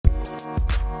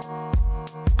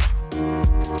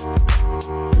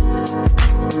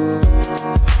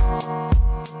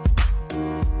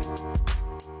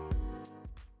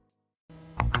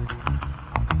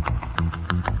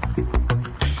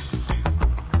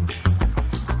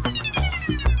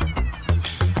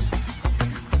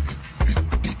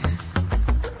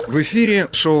В эфире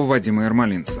шоу Вадима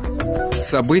Ярмолинца.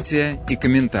 События и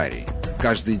комментарии.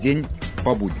 Каждый день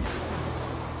по будням.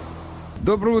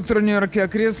 Доброе утро, Нью-Йорк и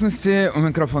окрестности. У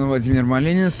микрофона Владимир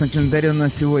Ярмолинец. На календаре у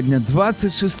нас сегодня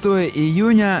 26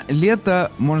 июня. Лето,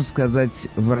 можно сказать,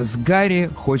 в разгаре.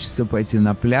 Хочется пойти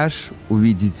на пляж,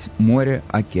 увидеть море,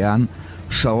 океан,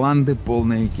 шаланды,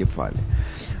 полные кефали.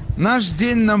 Наш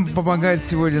день нам помогает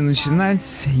сегодня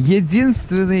начинать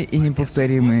единственный и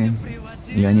неповторимый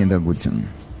Леонид Агутин.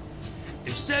 И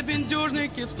все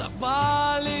бендюжники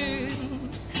вставали,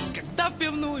 когда в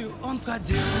пивную он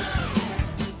входил.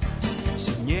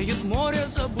 Синеет море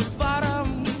за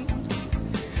бульваром,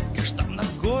 каштан над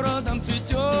городом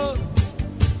цветет.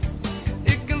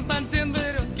 И Константин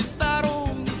берет гитару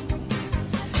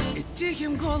и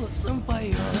тихим голосом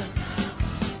поет.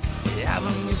 Я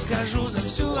вам не скажу за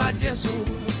всю Одессу,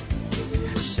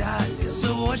 вся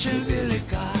Одесса очень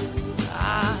велика.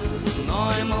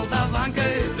 Но и молдаванка,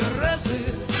 и пересы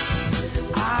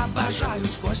обожают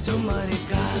Костю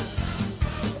моряка.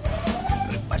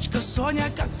 Рыбачка Соня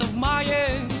как-то в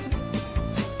мае,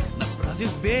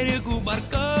 направив к берегу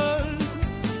барка,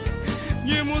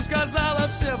 ему сказала: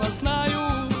 все вас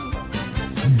знаю,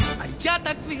 а я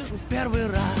так вижу в первый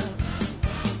раз.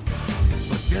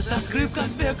 В ответ, открыв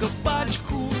Казбеков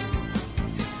пачку,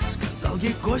 сказал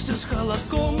ей Костя с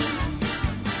холодком: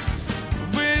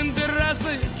 вы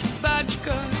интересная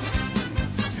чудачка,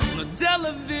 но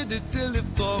дело, видите ли,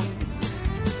 в том,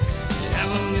 я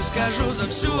вам не скажу за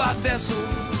всю Одессу,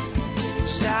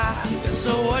 вся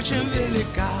Одесса очень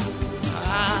велика.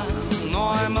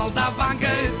 Но и молдаванка,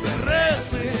 и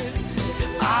пересы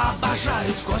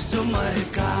обожают Костю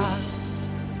моряка.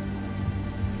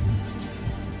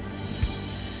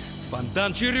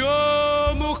 Фонтан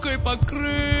черемухой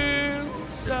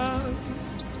покрылся,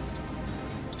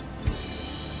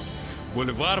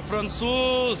 бульвар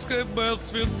Французской был в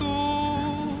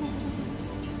цвету.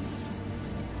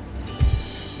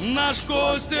 Наш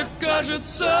Костя,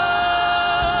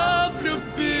 кажется,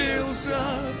 влюбился,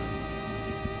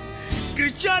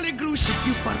 кричали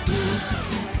грузчики в порту.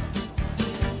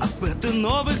 Об этой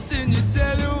новости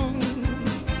неделю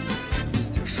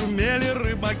везде шумели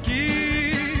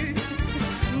рыбаки.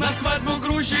 На свадьбу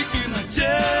грузчики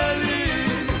надели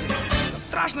со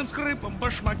страшным скрипом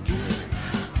башмаки.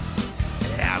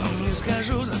 Я вам не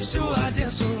скажу за всю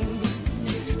Одессу,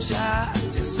 вся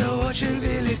Одесса очень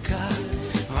велика.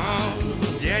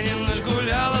 День и ночь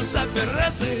гуляла с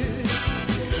опересы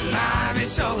на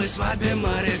веселой свадьбе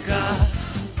моряка.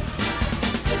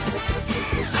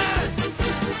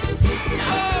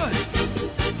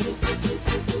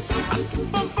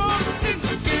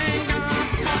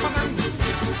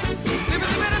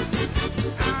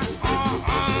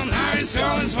 На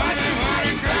веселой свадьбе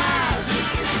моряка.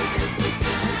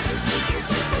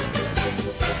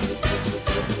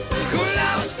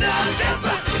 Гуляла вся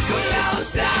Одесса, гуляла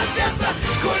вся Одесса,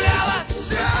 гуляла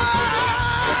вся.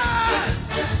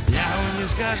 Я вам не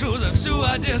скажу за всю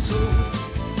Одессу,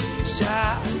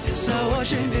 вся Одесса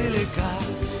очень велика.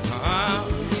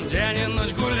 День и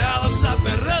ночь гуляла в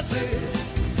сапересы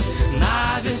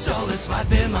на веселой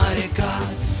свадьбе моряка.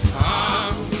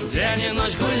 День и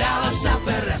ночь гуляла в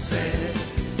сапересы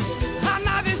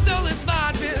на веселой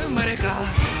свадьбе моряка.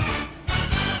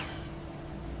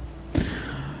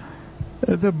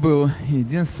 Это был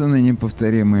единственный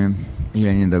неповторимый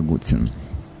Леонид Агутин.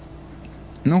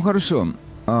 Ну хорошо,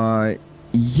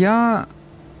 я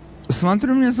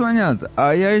смотрю, мне звонят,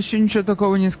 а я еще ничего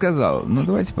такого не сказал. Ну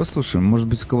давайте послушаем, может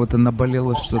быть, у кого-то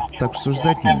наболело что-то, так что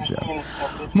ждать нельзя.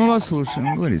 Мы вас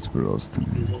слушаем, говорите, пожалуйста.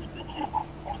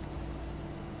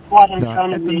 Да,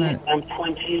 это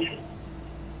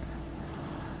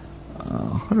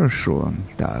хорошо,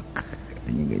 так,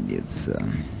 это не годится.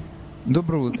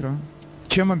 Доброе утро.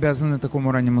 Чем обязаны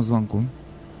такому раннему звонку?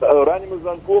 Раннему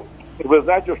звонку, вы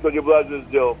знаете, что Деблазио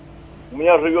сделал? У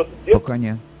меня живет дед. Пока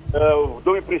нет. В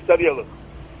доме престарелых.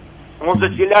 Он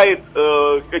заселяет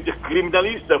этих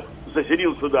криминалистов,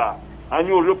 заселил сюда.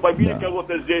 Они уже побили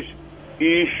кого-то здесь. И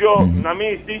еще на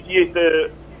Мейн-стрит есть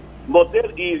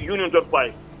мотель и Юнион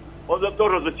Пайк. Он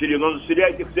тоже заселил. Он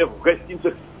заселяет их всех в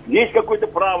гостиницах. Есть какое-то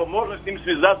право, можно с ним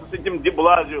связаться, с этим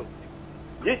Деблазио.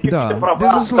 Есть какие-то права?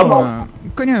 Безусловно.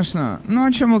 Конечно. Ну,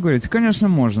 о чем вы говорите? Конечно,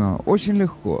 можно. Очень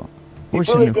легко.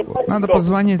 Очень легко. Надо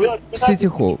позвонить в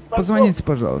Сити-холл. Позвоните,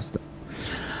 пожалуйста.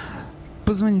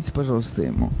 Позвоните, пожалуйста,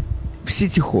 ему. В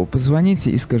Сити-холл позвоните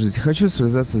и скажите: хочу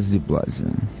связаться с Деблазио.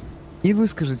 И вы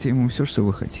скажите ему все, что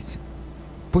вы хотите.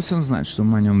 Пусть он знает, что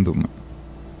мы о нем думаем.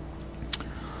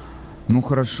 Ну,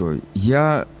 хорошо.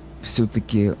 Я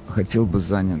все-таки хотел бы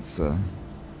заняться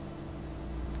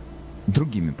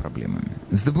другими проблемами.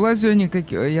 С де Блазио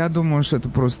я думаю, что это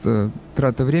просто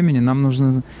трата времени. Нам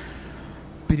нужно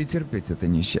перетерпеть это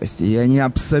несчастье. Я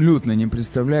абсолютно не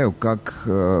представляю, как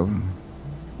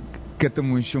к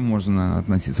этому еще можно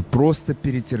относиться. Просто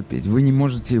перетерпеть. Вы не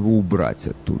можете его убрать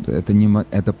оттуда.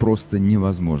 Это просто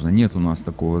невозможно. Нет у нас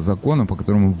такого закона, по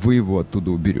которому вы его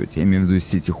оттуда уберете. Я имею в виду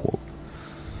Сити-Холл.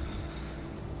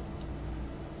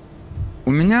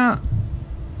 У меня,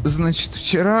 значит,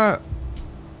 вчера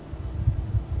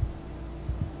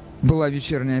была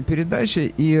вечерняя передача,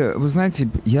 и, вы знаете,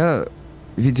 я,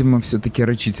 видимо, все-таки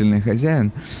рачительный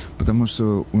хозяин, потому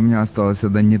что у меня осталась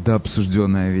одна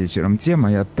недообсужденная вечером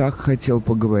тема, я так хотел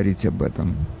поговорить об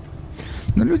этом.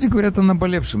 Но люди говорят о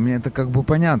наболевшем, мне это как бы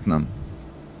понятно,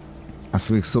 о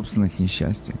своих собственных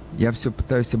несчастьях. Я все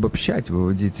пытаюсь обобщать,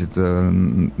 выводить это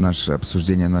наше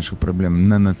обсуждение наших проблем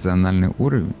на национальный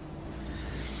уровень.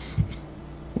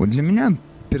 Вот для меня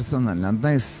персонально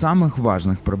одна из самых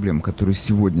важных проблем, которые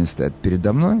сегодня стоят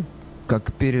передо мной,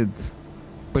 как перед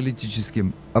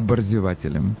политическим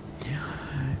оборзевателем,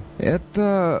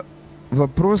 это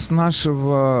вопрос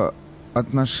нашего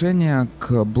отношения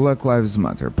к Black Lives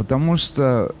Matter. Потому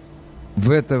что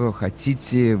вы этого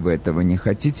хотите, вы этого не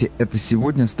хотите, это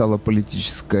сегодня стала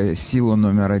политическая сила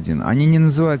номер один. Они не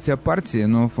называют себя партией,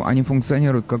 но они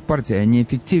функционируют как партия, они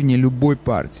эффективнее любой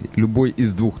партии, любой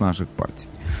из двух наших партий.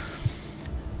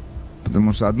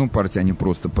 Потому что одну партию они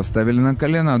просто поставили на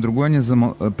колено, а другую они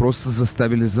просто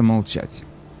заставили замолчать.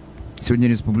 Сегодня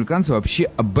республиканцы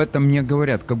вообще об этом не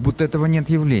говорят, как будто этого нет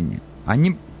явления.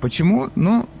 Они почему?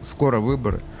 Ну, скоро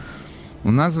выборы.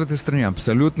 У нас в этой стране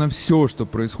абсолютно все, что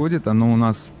происходит, оно у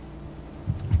нас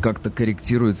как-то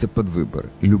корректируется под выборы.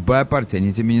 Любая партия,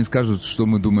 они тебе не скажут, что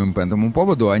мы думаем по этому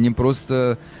поводу, они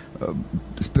просто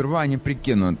сперва они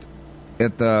прикинут,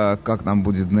 это как нам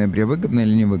будет в ноябре, выгодно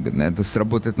или невыгодно, это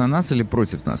сработает на нас или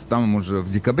против нас. Там уже в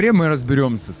декабре мы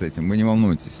разберемся с этим, вы не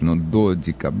волнуйтесь, но до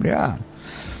декабря,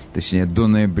 точнее до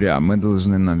ноября, мы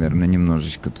должны, наверное,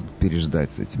 немножечко тут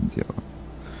переждать с этим делом.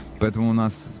 Поэтому у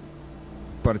нас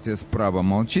партия справа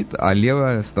молчит, а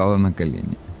левая стала на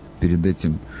колени перед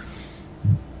этим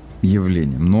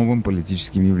явлением, новым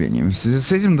политическим явлением. В связи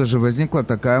с этим даже возникла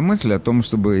такая мысль о том,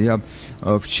 чтобы я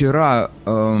вчера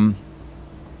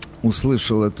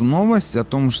услышал эту новость о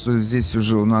том, что здесь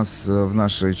уже у нас в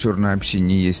нашей черной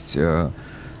общине есть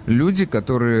люди,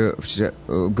 которые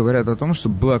говорят о том, что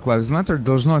Black Lives Matter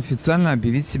должно официально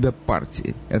объявить себя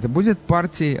партией. Это будет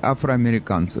партией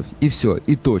афроамериканцев. И все,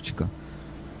 и точка.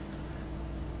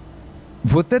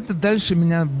 Вот это дальше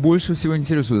меня больше всего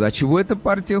интересует. А чего эта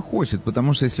партия хочет?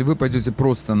 Потому что если вы пойдете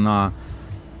просто на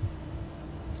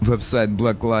веб-сайт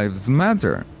Black Lives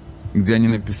Matter, где они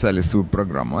написали свою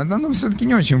программу, она все-таки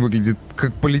не очень выглядит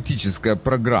как политическая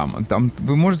программа. Там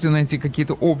вы можете найти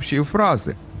какие-то общие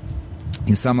фразы.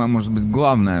 И самое, может быть,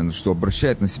 главное, что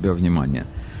обращает на себя внимание.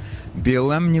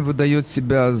 БЛМ не выдает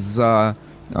себя за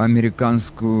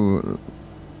американскую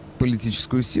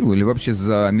политическую силу или вообще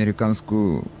за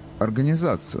американскую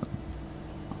организацию.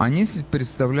 Они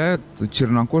представляют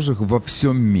чернокожих во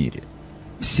всем мире.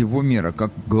 Всего мира,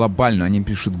 как глобально. Они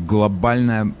пишут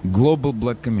глобальная Global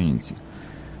Black Community.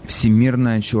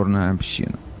 Всемирная черная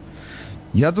община.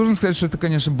 Я должен сказать, что это,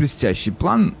 конечно, блестящий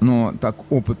план, но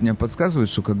так опыт мне подсказывает,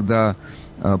 что когда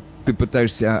ты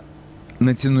пытаешься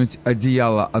натянуть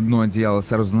одно одеяло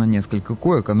сразу на несколько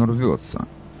коек, оно рвется.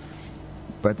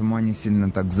 Поэтому они сильно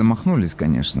так замахнулись,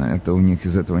 конечно. Это у них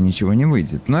из этого ничего не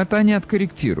выйдет. Но это они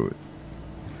откорректируют.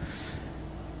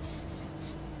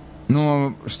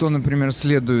 Но что, например,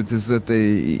 следует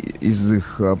из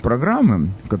их программы,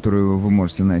 которую вы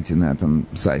можете найти на этом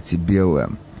сайте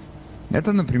BLM,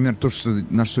 это, например, то,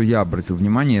 на что я обратил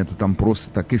внимание, это там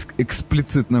просто так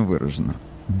эксплицитно выражено.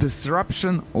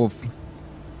 Disruption of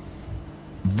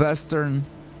Western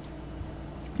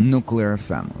Nuclear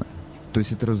Family. То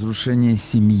есть это разрушение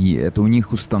семьи, это у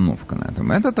них установка на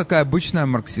этом. Это такая обычная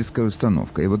марксистская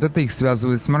установка. И вот это их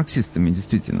связывает с марксистами,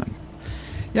 действительно.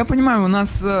 Я понимаю, у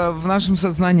нас в нашем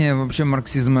сознании вообще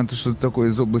марксизм это что-то такое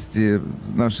из области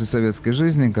нашей советской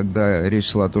жизни, когда речь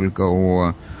шла только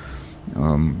о,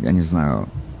 я не знаю,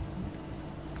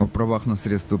 о правах на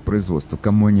средства производства,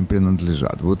 кому они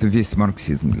принадлежат. Вот и весь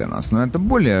марксизм для нас. Но это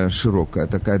более широкая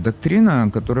такая доктрина,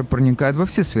 которая проникает во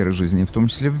все сферы жизни, в том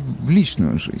числе в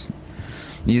личную жизнь.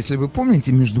 И если вы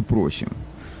помните, между прочим,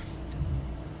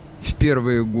 в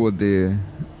первые годы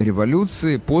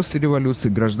революции, после революции,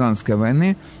 гражданской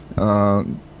войны, в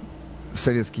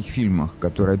советских фильмах,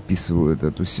 которые описывают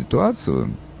эту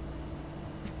ситуацию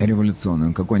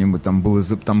революционную, какой-нибудь там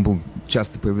был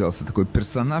часто появлялся такой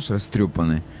персонаж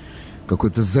растрепанный,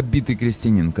 какой-то забитый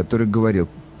крестьянин, который говорил: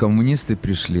 коммунисты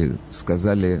пришли,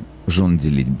 сказали, жен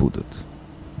делить будут.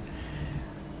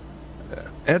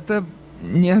 Это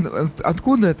не...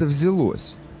 Откуда это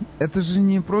взялось? Это же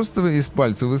не просто из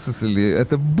пальца высосали.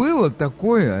 Это было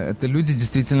такое. Это люди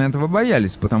действительно этого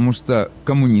боялись, потому что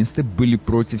коммунисты были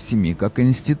против семьи как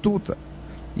института.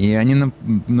 И они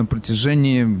на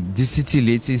протяжении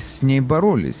десятилетий с ней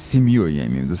боролись. С семьей, я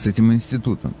имею в виду, с этим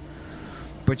институтом.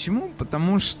 Почему?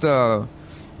 Потому что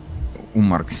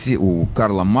у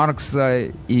Карла Маркса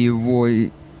и его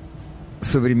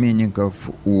современников,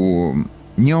 у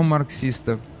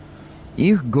неомарксистов,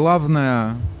 их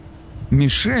главная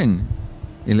мишень,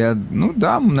 или,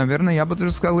 наверное, я бы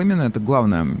даже сказал, именно это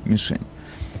главная мишень,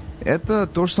 это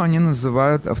то, что они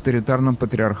называют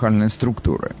авторитарно-патриархальной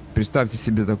структурой. Представьте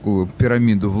себе такую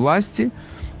пирамиду власти.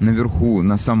 Наверху,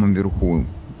 на самом верху,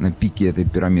 на пике этой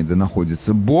пирамиды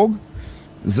находится Бог.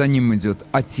 За ним идет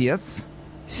отец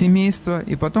семейства,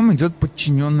 и потом идет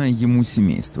подчиненное ему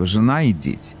семейство, жена и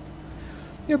дети.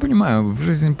 Я понимаю, в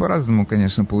жизни по-разному,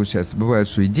 конечно, получается. Бывает,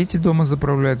 что и дети дома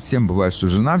заправляют всем, бывает, что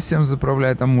жена всем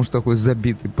заправляет, а муж такой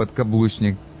забитый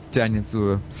подкаблучник тянет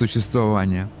свое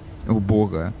существование у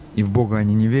Бога. И в Бога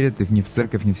они не верят, и ни в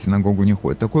церковь, ни в синагогу не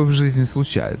ходят. Такое в жизни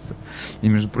случается. И,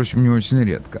 между прочим, не очень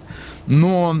редко.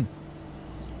 Но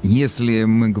если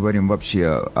мы говорим вообще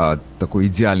о такой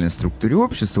идеальной структуре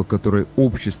общества, к которой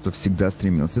общество всегда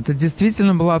стремилось, это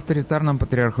действительно была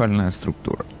авторитарно-патриархальная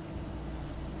структура.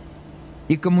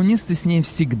 И коммунисты с ней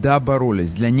всегда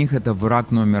боролись. Для них это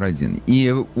враг номер один.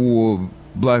 И у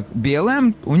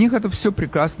BLM у них это все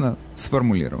прекрасно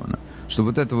сформулировано. Что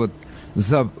вот это вот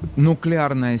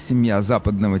нуклеарная семья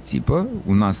западного типа,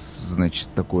 у нас, значит,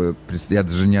 такое, я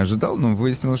даже не ожидал, но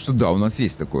выяснилось, что да, у нас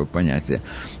есть такое понятие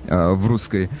в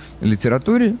русской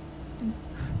литературе,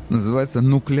 называется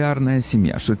нуклеарная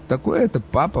семья. Что это такое? Это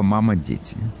папа, мама,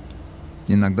 дети.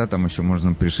 Иногда там еще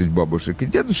можно пришить бабушек и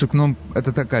дедушек, но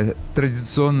это такая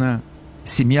традиционная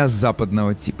семья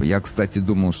западного типа. Я, кстати,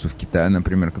 думал, что в Китае,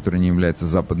 например, который не является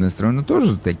западной страной,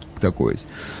 тоже такое есть.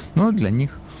 Но для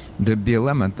них, для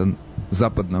BLM это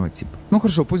западного типа. Ну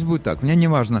хорошо, пусть будет так. Мне не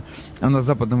важно, она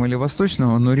западного или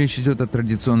восточного, но речь идет о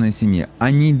традиционной семье.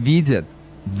 Они видят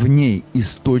в ней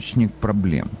источник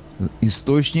проблем,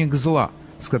 источник зла,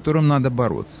 с которым надо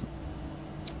бороться.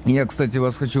 Я, кстати,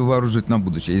 вас хочу вооружить на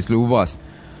будущее. Если вас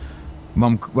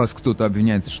кто-то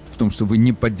обвиняет в том, что вы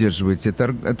не поддерживаете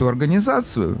эту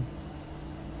организацию,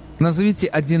 назовите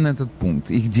один этот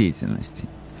пункт их деятельности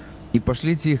и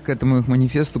пошлите их к этому их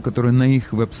манифесту, который на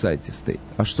их веб-сайте стоит.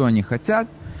 А что они хотят?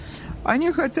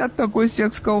 Они хотят такой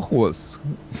секс-колхоз.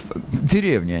 В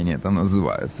деревне они это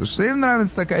называются. Что им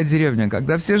нравится такая деревня,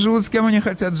 когда все живут с кем они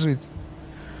хотят жить.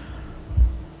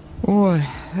 Ой,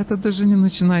 это даже не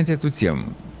начинайте эту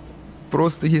тему.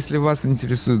 Просто если вас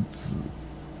интересует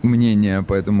мнение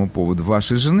по этому поводу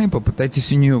вашей жены,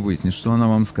 попытайтесь у нее выяснить, что она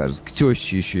вам скажет. К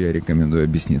теще еще я рекомендую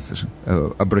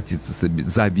обратиться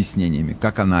за объяснениями,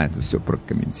 как она это все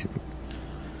прокомментирует.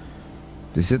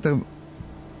 То есть это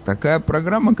такая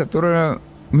программа, которая,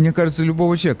 мне кажется,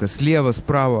 любого человека слева,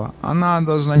 справа, она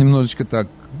должна немножечко так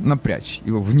напрячь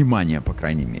его внимание, по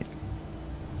крайней мере.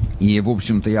 И, в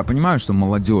общем-то, я понимаю, что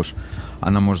молодежь,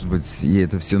 она, может быть, ей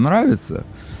это все нравится,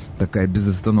 такая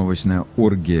безостановочная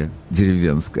оргия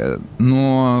деревенская,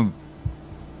 но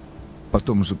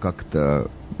потом же как-то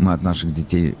мы от наших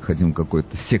детей хотим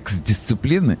какой-то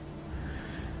секс-дисциплины,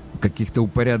 каких-то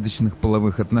упорядоченных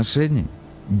половых отношений.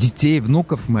 Детей,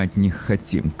 внуков мы от них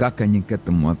хотим. Как они к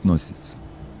этому относятся?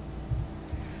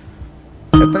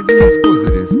 Это один из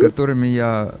козырей,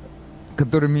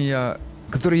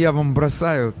 которые я вам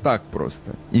бросаю так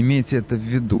просто. Имейте это в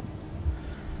виду.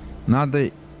 Надо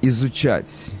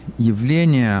изучать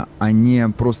явления, а не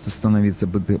просто становиться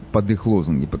под их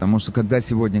лозунги. Потому что когда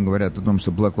сегодня говорят о том,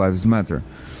 что Black Lives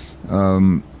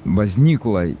Matter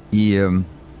возникла и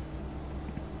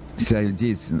вся ее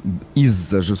деятельность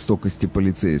из-за жестокости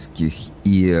полицейских,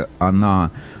 и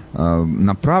она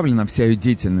направлена, вся ее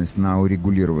деятельность на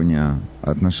урегулирование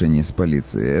отношений с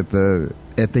полицией,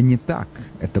 это не так.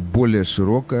 Это более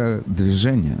широкое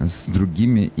движение с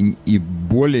другими и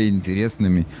более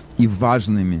интересными и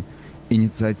важными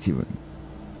инициативами.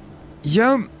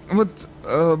 Я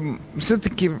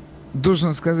все-таки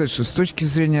должен сказать, что с точки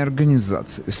зрения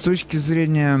организации, с точки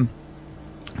зрения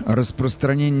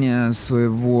распространения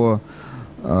своего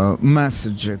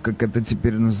месседжа, как это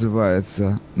теперь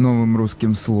называется новым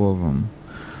русским словом,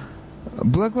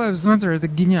 Black Lives Matter — это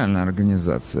гениальная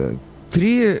организация.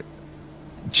 3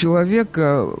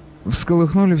 человека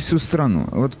всколыхнули всю страну.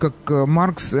 Вот как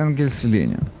Маркс, Энгельс,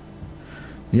 Ленин.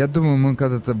 Я думаю, мы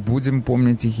когда-то будем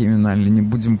помнить их имена или не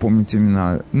будем помнить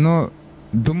имена. Но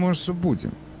думаю, что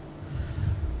будем.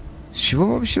 С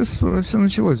чего вообще все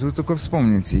началось? Вы только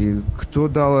вспомните, и кто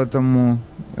дал этому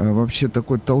вообще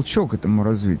такой толчок, этому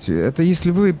развитию. Это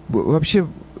если вы вообще,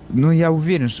 я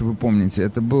уверен, что вы помните,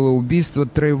 это было убийство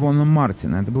Трейвона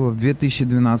Мартина. Это было в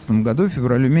 2012 году, в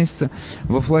феврале месяце,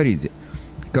 во Флориде.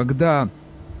 Когда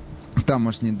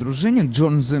тамошний дружинник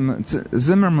Джон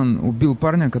Зиммерман убил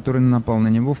парня, который напал на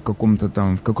него в какой-то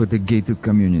gated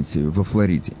community во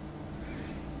Флориде.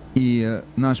 И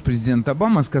наш президент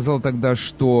Обама сказал тогда,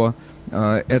 что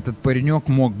этот паренек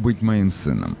мог быть моим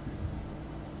сыном.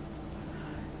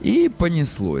 И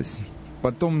понеслось.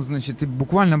 Потом, значит,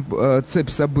 буквально цепь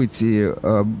событий,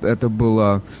 это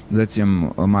было,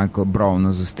 затем Майкла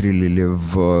Брауна застрелили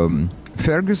в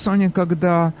Фергюсоне,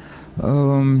 когда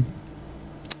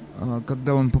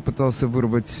он попытался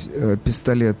вырвать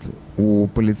пистолет у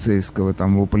полицейского,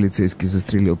 там его полицейский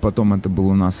застрелил. Потом это был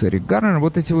у нас Эрик Гарнер.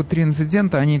 Вот эти вот 3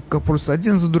 инцидента, они как просто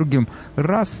один за другим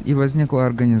раз, и возникла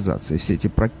организация. Все эти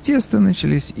протесты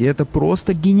начались, и это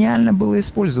просто гениально было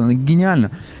использовано. Гениально.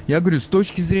 Я говорю, с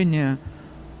точки зрения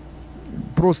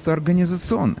просто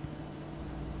организационной.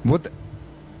 Вот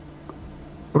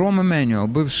Ром Эммануэль,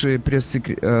 бывший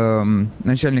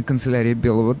начальник канцелярии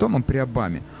Белого дома при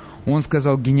Обаме, он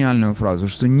сказал гениальную фразу,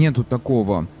 что нету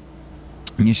такого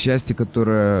несчастья,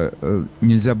 которое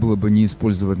нельзя было бы не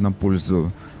использовать на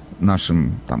пользу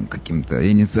нашим там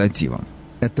каким-то инициативам.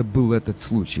 Это был этот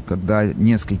случай, когда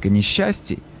несколько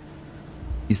несчастий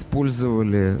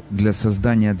использовали для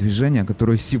создания движения,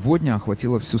 которое сегодня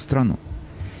охватило всю страну.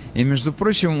 И, между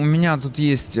прочим, у меня тут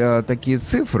есть такие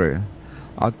цифры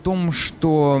о том,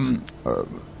 что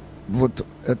вот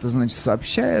это, значит,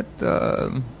 сообщает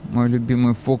мой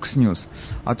любимый Fox News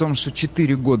о том, что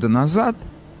 4 года назад,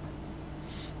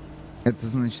 это,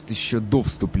 значит, еще до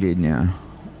вступления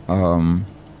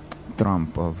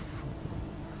Трампа в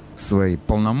свои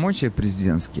полномочия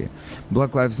президентские,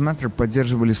 Black Lives Matter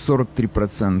поддерживали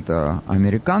 43%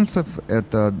 американцев.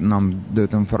 Это нам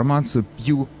дает информацию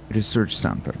Pew Research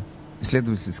Center,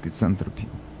 исследовательский центр Pew.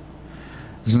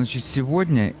 Значит,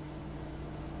 сегодня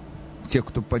те,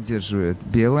 кто поддерживает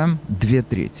БЛМ,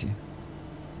 2/3.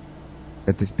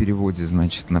 Это в переводе,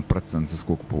 значит, на проценты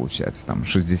сколько получается? Там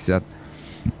 60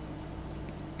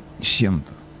 с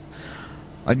чем-то.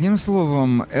 Одним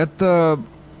словом, это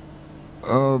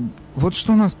вот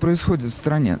что у нас происходит в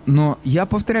стране. Но я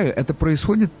повторяю, это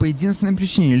происходит по единственной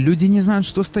причине. Люди не знают,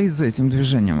 что стоит за этим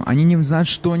движением. Они не знают,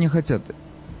 что они хотят.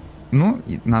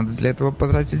 И надо для этого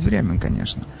потратить время,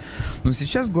 конечно. Но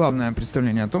сейчас главное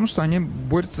представление о том, что они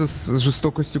борются с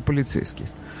жестокостью полицейских.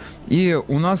 И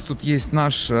у нас тут есть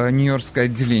наше нью-йоркское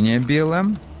отделение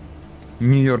БЛМ,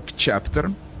 Нью-Йорк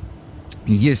Чаптер.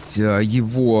 Есть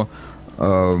его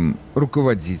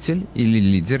руководитель или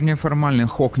лидер неформальный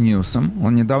Хок Ньюсом.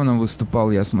 Он недавно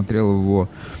выступал, я смотрел его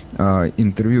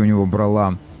интервью, у него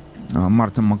брала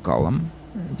Марта Маккаллам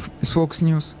из Fox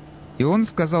News. И он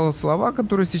сказал слова,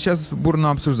 которые сейчас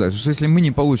бурно обсуждаются, что если мы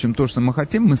не получим то, что мы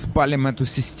хотим, мы спалим эту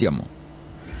систему.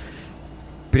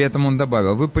 При этом он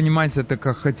добавил, вы понимаете это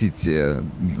как хотите,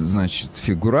 значит,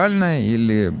 фигурально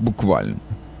или буквально.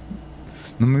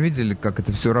 Но мы видели, как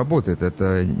это все работает.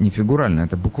 Это не фигурально,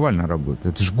 это буквально работает.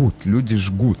 Это жгут, люди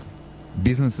жгут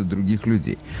бизнесы других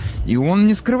людей. И он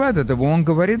не скрывает этого. Он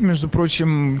говорит, между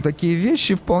прочим, такие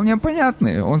вещи вполне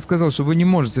понятные. Он сказал, что вы не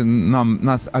можете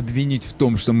нас обвинить в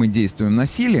том, что мы действуем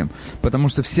насилием, потому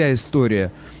что вся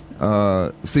история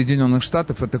Соединенных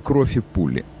Штатов — это кровь и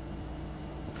пули.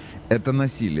 Это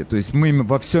насилие. То есть мы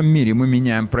во всем мире мы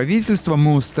меняем правительство,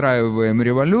 мы устраиваем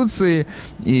революции,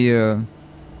 и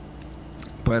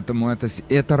поэтому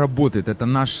это работает. Это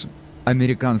наш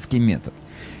американский метод.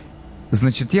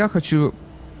 Значит, я прошу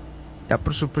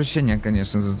прощения,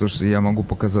 конечно, за то, что я могу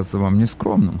показаться вам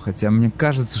нескромным, хотя мне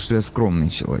кажется, что я скромный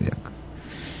человек.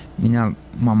 Меня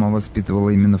мама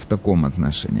воспитывала именно в таком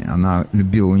отношении. Она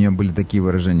любила, у нее были такие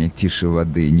выражения: тише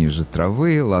воды, ниже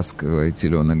травы, ласковый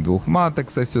теленок двух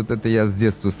маток сосет. Это я с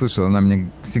детства слышал. Она мне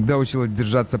всегда учила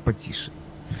держаться потише.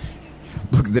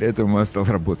 Благодаря этому я стал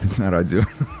работать на радио.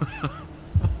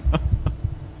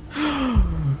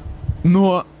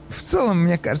 Но в целом,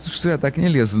 мне кажется, что я так не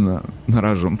лезу на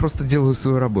рожон. Просто делаю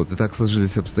свою работу. Так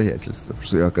сложились обстоятельства,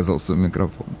 что я оказался у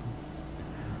микрофона.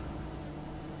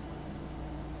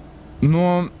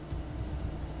 Но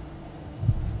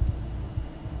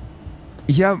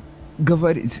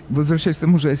возвращаясь к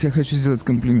тому же, я хочу сделать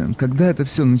комплимент. Когда это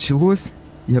все началось,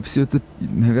 я все это,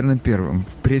 наверное, первым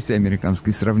в прессе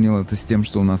американской сравнил это с тем,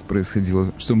 что у нас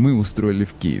происходило, что мы устроили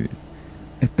в Киеве.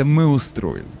 Это мы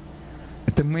устроили.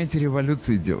 Это мы эти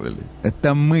революции делали.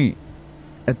 Это мы.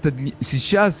 Это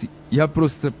сейчас я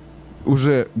просто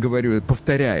уже говорю,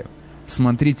 повторяю.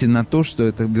 смотрите на то, что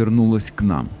это вернулось к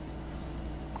нам.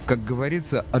 Как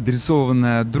говорится,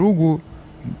 адресованная другу,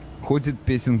 ходит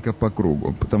песенка по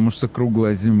кругу, потому что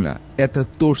круглая земля. Это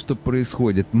то, что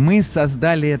происходит. Мы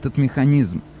создали этот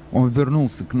механизм. Он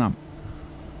вернулся к нам.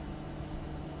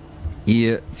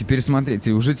 И теперь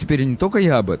смотрите, уже теперь не только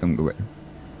я об этом говорю.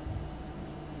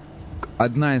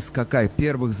 Одна из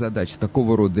первых задач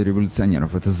такого рода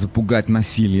революционеров — это запугать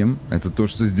насилием. Это то,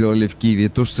 что сделали в Киеве, и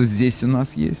то, что здесь у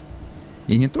нас есть.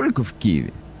 И не только в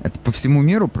Киеве. Это по всему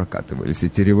миру прокатывались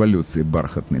эти революции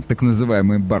бархатные, так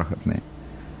называемые бархатные.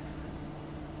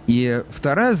 И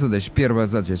вторая задача, первая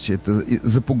задача — это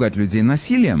запугать людей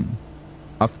насилием,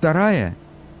 а вторая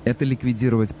 — это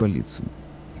ликвидировать полицию.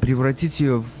 Превратить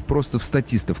ее просто в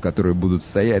статистов, которые будут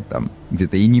стоять там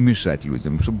где-то и не мешать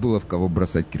людям, чтобы было в кого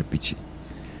бросать кирпичи.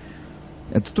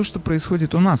 Это то, что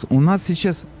происходит у нас. У нас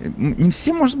сейчас, не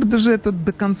все, может быть, даже это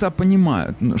до конца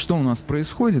понимают, что у нас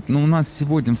происходит, но у нас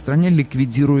сегодня в стране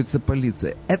ликвидируется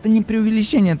полиция. Это не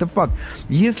преувеличение, это факт.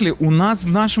 Если у нас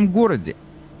в нашем городе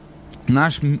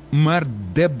наш мэр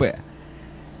ДБ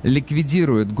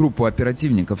ликвидирует группу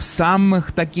оперативников,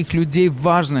 самых таких людей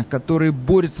важных, которые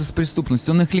борются с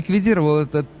преступностью, он их ликвидировал,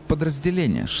 это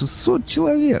подразделение. 600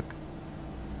 человек.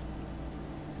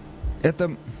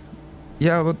 Это...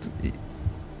 Я вот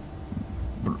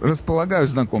располагаю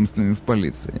знакомствами в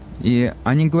полиции. И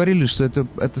они говорили, что это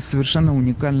совершенно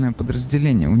уникальное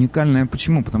подразделение. Уникальное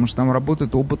почему? Потому что там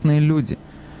работают опытные люди.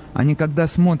 Они, когда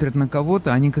смотрят на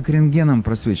кого-то, они как рентгеном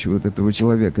просвечивают этого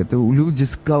человека. Это люди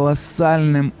с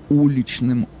колоссальным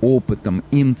уличным опытом.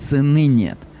 Им цены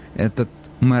нет. Этот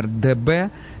мэр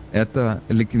ДБ это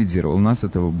ликвидировал. У нас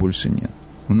этого больше нет.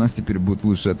 У нас теперь будут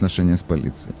лучшие отношения с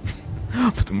полицией.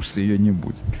 Потому что ее не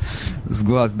будет. С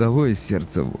глаз долой, из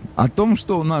сердца вон. О том,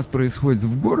 что у нас происходит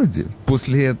в городе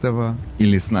после этого,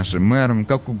 или с нашим мэром,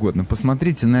 как угодно,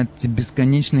 посмотрите на эти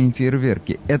бесконечные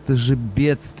фейерверки. Это же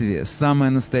бедствие,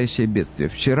 самое настоящее бедствие.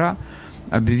 Вчера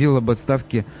объявил об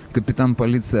отставке капитан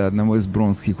полиции одного из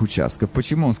бронских участков.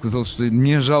 Почему? Он сказал, что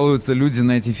мне жалуются люди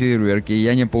на эти фейерверки, и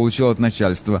я не получил от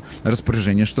начальства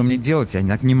распоряжения. Что мне делать? Я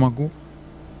так не могу.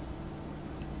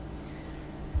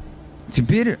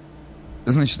 Теперь...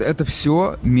 Значит, это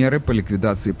все меры по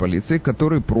ликвидации полиции,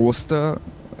 которые просто...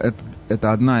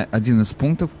 Это один из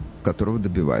пунктов, которого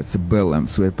добивается БЛМ в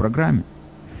своей программе.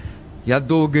 Я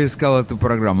долго искал эту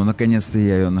программу, наконец-то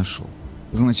я ее нашел.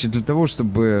 Значит, для того,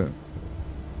 чтобы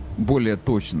более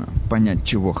точно понять,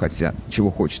 чего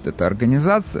хочет эта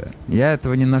организация, я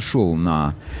этого не нашел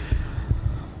на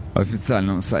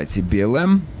официальном сайте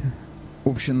БЛМ,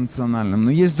 общенациональном,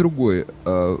 но есть другой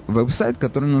веб-сайт,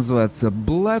 который называется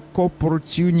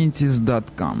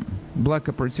blackopportunities.com.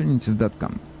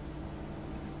 blackopportunities.com.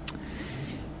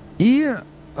 И,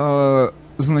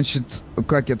 значит,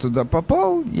 как я туда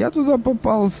попал? Я туда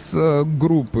попал с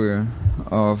группы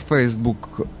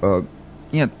Facebook.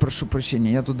 Нет, прошу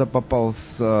прощения, я туда попал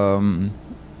с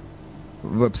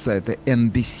веб-сайта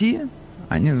NBC.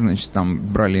 Они, значит, там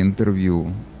брали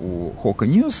интервью у Хока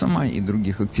Ньюсома и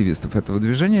других активистов этого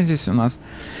движения здесь у нас.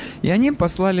 И они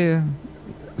послали,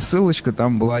 ссылочка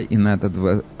там была и на этот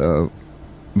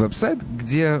веб-сайт,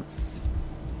 где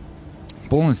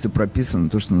полностью прописано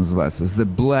то, что называется The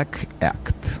Black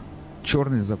Act.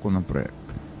 Черный законопроект.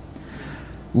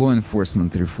 Law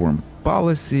Enforcement Reform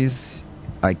Policies,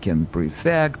 I Can Breathe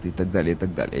Act и так далее, и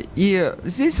так далее. И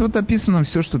здесь вот описано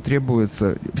все, что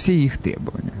требуется, все их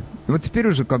требования. И вот теперь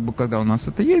уже, как бы, когда у нас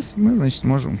это есть, мы, значит,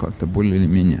 можем как-то более или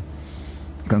менее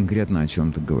конкретно о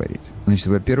чем-то говорить. Значит,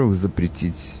 во-первых,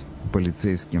 запретить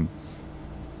полицейским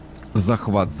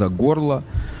захват за горло,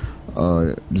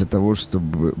 для того,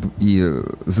 чтобы... И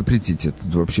запретить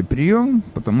этот вообще прием,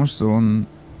 потому что он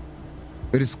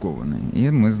рискованный.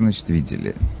 И мы, значит,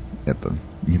 видели это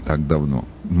не так давно,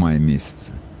 в мае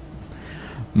месяце.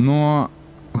 Но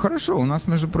хорошо, у нас,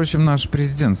 между прочим, наш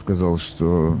президент сказал,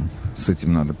 что с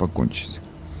этим надо покончить.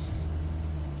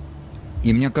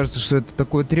 И мне кажется, что это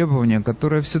такое требование,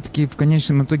 которое все-таки в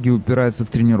конечном итоге упирается в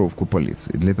тренировку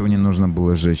полиции. Для этого не нужно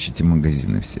было сжечь эти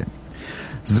магазины все.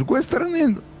 С другой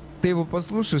стороны, ты его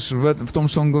послушаешь, в том,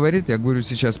 что он говорит, я говорю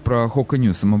сейчас про Хока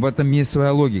Ньюсома, в этом есть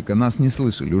своя логика, нас не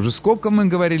слышали. Уже сколько мы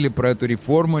говорили про эту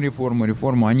реформу,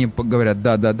 они говорят,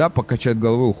 да, покачают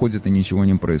головой, уходят, и ничего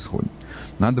не происходит.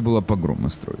 Надо было погромы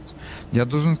строить. Я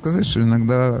должен сказать, что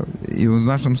иногда, и в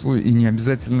нашем случае, и не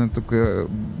обязательно только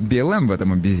БЛМ в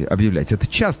этом объявлять, это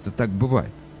часто так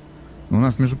бывает. У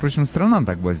нас, между прочим, страна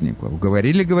так возникла.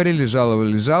 Говорили,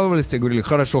 жаловались, все говорили,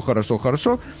 хорошо.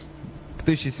 В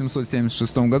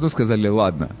 1776 году сказали,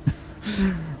 ладно,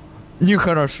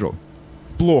 нехорошо,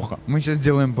 плохо, мы сейчас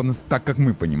делаем так, как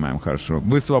мы понимаем хорошо,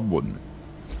 вы свободны.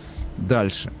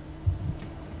 Дальше.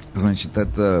 Значит,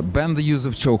 это ban the use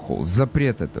of chokeholds,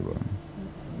 запрет этого.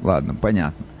 Ладно,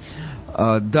 понятно.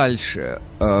 Дальше.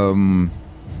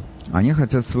 Они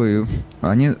хотят свою...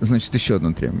 Значит, еще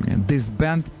одно требование.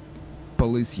 Disband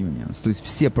police unions. То есть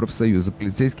все профсоюзы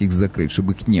полицейских закрыть,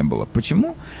 чтобы их не было.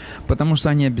 Почему? Потому что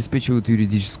они обеспечивают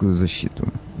юридическую защиту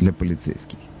для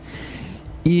полицейских.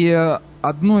 И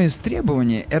одно из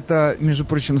требований, это, между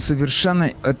прочим,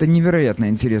 это невероятно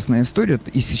интересная история,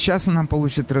 и сейчас она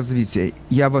получит развитие.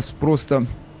 Я вас просто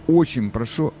очень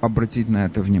прошу обратить на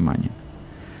это внимание.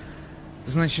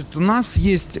 Значит,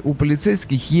 у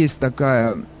полицейских есть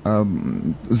такая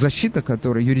защита,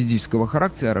 которая юридического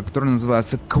характера, которая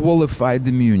называется qualified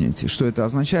immunity. Что это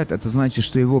означает? Это значит,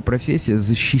 что его профессия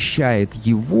защищает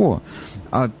его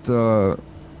от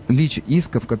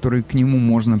исков, которые к нему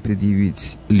можно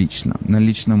предъявить лично, на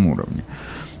личном уровне.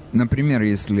 Например,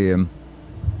 если...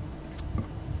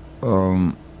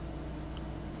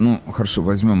 хорошо,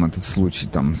 возьмем этот случай,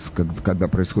 когда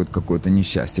происходит какое-то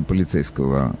несчастье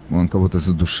полицейского, он кого-то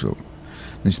задушил.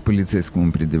 Значит,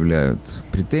 полицейскому предъявляют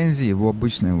претензии, его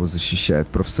защищает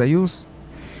профсоюз,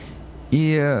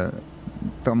 и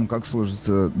там, как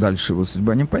сложится дальше его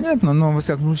судьба, непонятно, но, во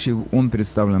всяком случае, он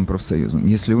представлен профсоюзом.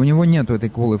 Если у него нет этой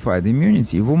qualified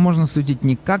immunity, его можно судить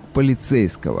не как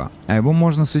полицейского, а его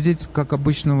можно судить как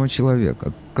обычного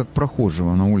человека, как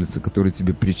прохожего на улице, который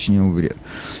тебе причинил вред.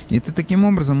 И ты таким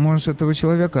образом можешь этого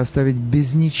человека оставить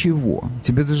без ничего.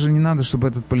 Тебе даже не надо, чтобы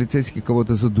этот полицейский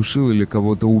кого-то задушил или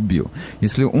кого-то убил.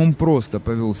 Если он просто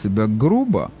повел себя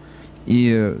грубо,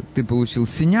 и ты получил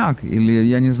синяк, или,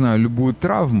 я не знаю, любую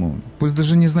травму, пусть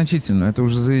даже незначительную, это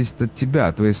уже зависит от тебя,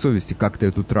 от твоей совести, как ты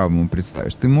эту травму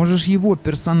представишь. Ты можешь его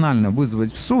персонально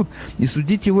вызвать в суд и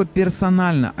судить его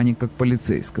персонально, а не как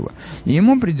полицейского. И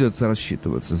ему придется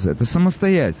рассчитываться за это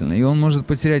самостоятельно, и он может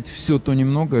потерять все то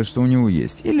немногое, что у него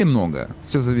есть. Или многое.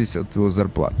 Все зависит от его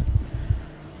зарплаты.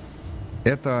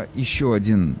 Это еще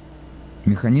один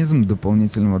механизм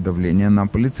дополнительного давления на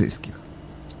полицейских.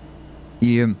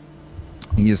 И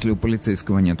если у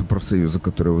полицейского нет профсоюза,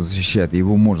 который его защищает, и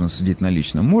его можно судить на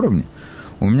личном уровне,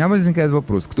 у меня возникает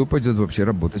вопрос, кто пойдет вообще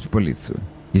работать в полицию?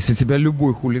 Если тебя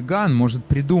любой хулиган может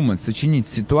придумать, сочинить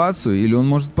ситуацию, или он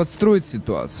может подстроить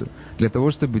ситуацию для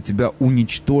того, чтобы тебя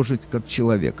уничтожить как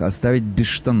человека, оставить без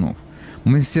штанов.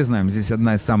 Мы все знаем, здесь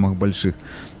одна из самых больших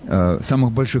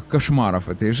кошмаров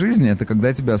этой жизни, это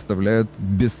когда тебя оставляют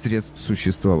без средств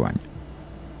существования.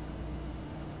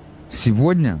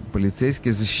 Сегодня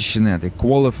полицейские защищены этой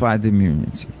qualified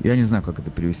immunity. Я не знаю, как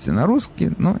это перевести на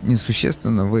русский, но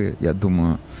несущественно вы, я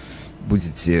думаю,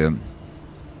 будете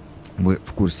вы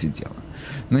в курсе дела.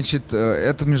 Значит,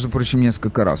 это, между прочим,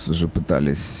 несколько раз уже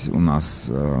пытались у нас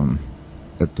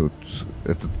эту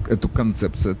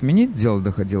концепцию отменить. Дело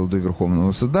доходило до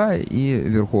Верховного суда, и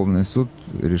Верховный суд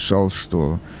решал,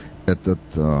 что эта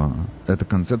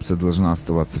концепция должна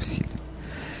оставаться в силе.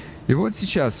 И вот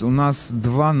сейчас у нас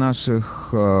два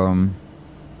наших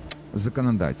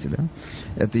законодателя.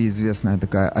 Это известная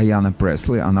такая Аяна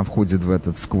Пресли, она входит в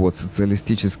этот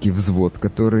сквот-социалистический взвод,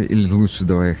 который, или лучше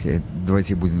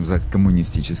давайте будем называть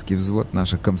коммунистический взвод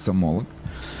наших комсомолок,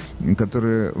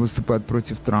 которые выступают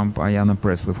против Трампа. Аяна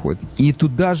Пресли входит. И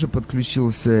туда же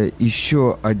подключился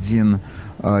еще один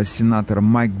сенатор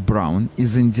Майк Браун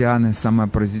из Индианы, самое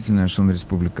поразительное, что он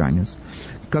республиканец,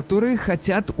 которые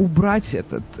хотят убрать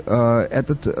этот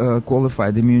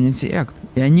Qualified Immunity Act.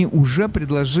 И они уже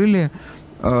предложили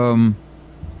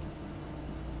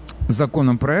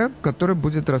законопроект, который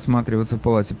будет рассматриваться в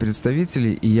Палате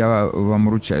представителей, и я вам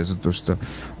ручаюсь за то, что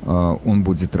он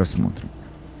будет рассмотрен.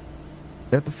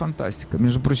 Это фантастика.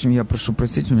 Между прочим, я прошу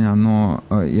простить меня, но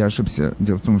я ошибся.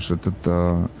 Дело в том, что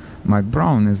этот Майк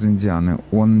Браун из Индианы,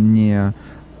 он не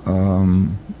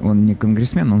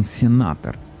конгрессмен, он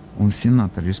сенатор. Он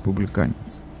сенатор,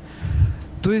 республиканец.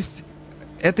 То есть,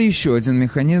 это еще один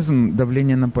механизм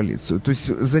давления на полицию. То есть,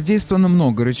 задействовано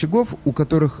много рычагов, у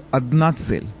которых одна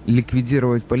цель –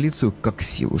 ликвидировать полицию как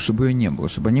силу, чтобы ее не было,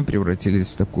 чтобы они превратились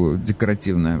в такое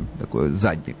декоративное, такой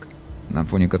задник, на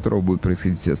фоне которого будут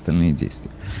происходить все остальные действия.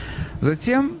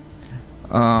 Затем,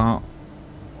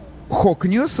 Хок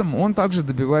Ньюсом, он также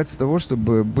добивается того,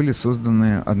 чтобы были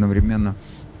созданы одновременно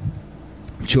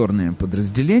черные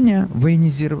подразделения,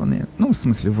 военизированные, в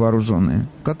смысле вооруженные,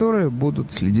 которые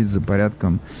будут следить за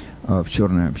порядком в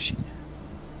черной общине.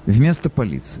 Вместо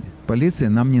полиции. Полиции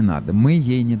нам не надо, мы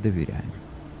ей не доверяем.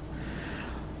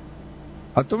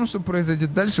 О том, что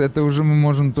произойдет дальше, это уже мы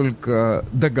можем только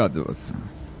догадываться.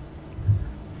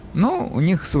 Но у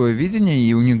них свое видение,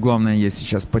 и у них, главное, есть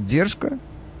сейчас поддержка,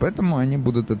 поэтому они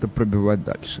будут это пробивать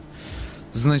дальше.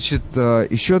 Значит,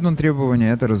 еще одно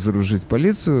требование – это разоружить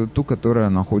полицию, ту, которая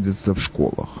находится в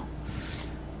школах.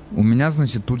 У меня,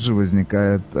 значит, тут же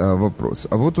возникает вопрос.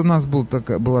 А вот у нас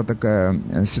была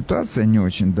такая ситуация не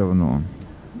очень давно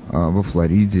во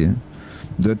Флориде.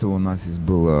 До этого у нас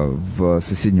было в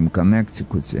соседнем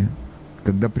Коннектикуте.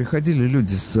 Когда приходили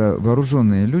люди,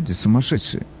 вооруженные люди,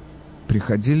 сумасшедшие,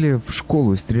 приходили в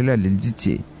школу и стреляли в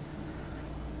детей.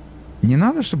 Не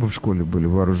надо, чтобы в школе были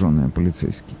вооруженные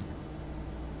полицейские?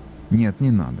 Нет,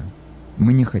 не надо.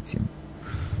 Мы не хотим.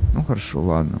 Ну, хорошо,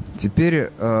 ладно.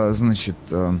 Теперь, значит,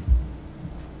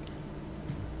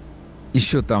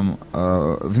 еще там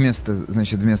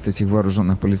вместо этих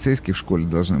вооруженных полицейских в школе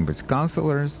должны быть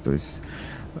counselors, то есть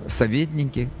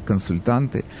советники,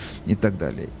 консультанты и так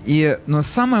далее. Но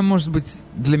самое, может быть,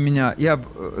 для меня...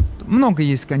 Много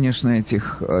есть, конечно,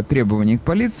 этих требований к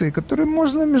полиции, которые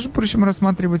можно, между прочим,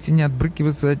 рассматривать и не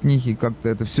отбрыкиваться от них, и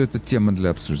как-то все это тема для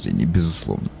обсуждений,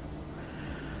 безусловно.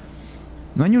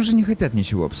 Но они уже не хотят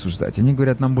ничего обсуждать. Они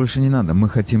говорят, нам больше не надо. Мы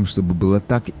хотим, чтобы было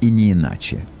так и не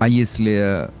иначе. А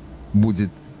если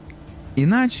будет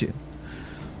иначе,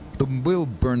 то we'll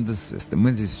burn the system.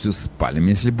 Мы здесь все спалим.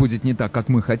 Если будет не так, как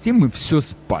мы хотим, мы все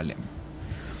спалим.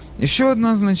 Еще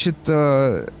одна, значит,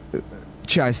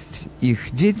 часть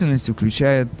их деятельности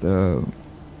включает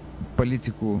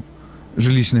политику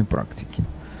жилищной практики.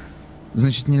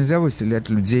 Значит, нельзя выселять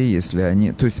людей, если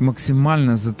они... То есть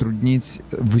максимально затруднить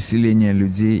выселение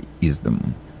людей из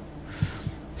дома.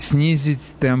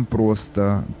 Снизить темп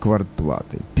роста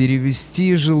квартплаты.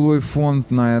 Перевести жилой фонд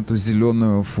на эту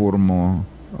зеленую форму,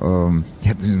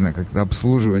 я не знаю, как это,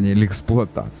 обслуживание или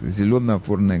эксплуатации. Зеленая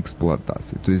форма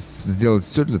эксплуатации. То есть сделать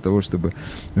все для того, чтобы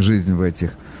жизнь в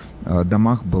этих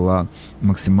домах была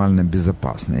максимально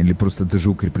безопасна, или просто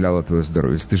даже укрепляла твое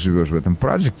здоровье. Если ты живешь в этом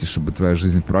проекте, чтобы твоя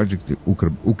жизнь в проекте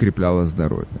укрепляла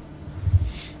здоровье.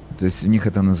 То есть у них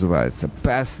это называется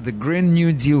Pass the Green New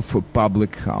Deal for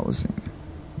Public Housing.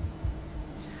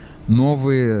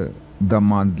 Новые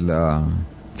дома для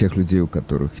тех людей, у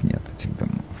которых нет этих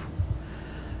домов.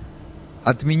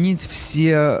 Отменить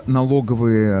все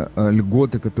налоговые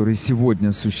льготы, которые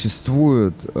сегодня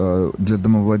существуют для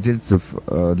домовладельцев,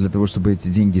 для того, чтобы эти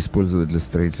деньги использовать для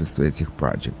строительства этих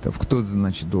проектов. Кто,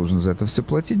 значит, должен за это все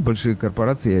платить? Большие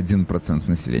корпорации и 1%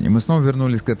 населения. Мы снова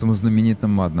вернулись к этому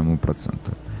знаменитому 1%.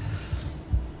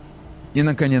 И,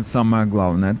 наконец, самое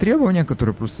главное требование,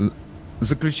 которое просто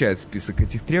заключает список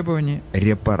этих требований –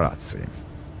 репарации.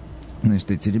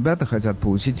 Значит, эти ребята хотят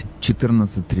получить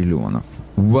 14 триллионов.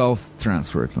 Wealth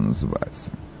transfer это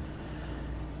называется.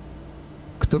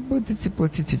 Кто будет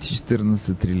платить эти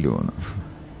 14 триллионов?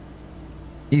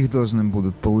 Их должны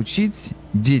будут получить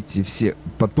дети,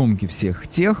 потомки всех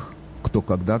тех, кто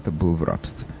когда-то был в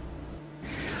рабстве.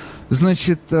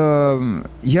 Значит,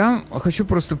 я хочу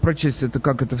просто прочесть это,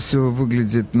 как это все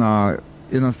выглядит на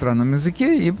иностранном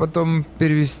языке, и потом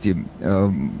перевести.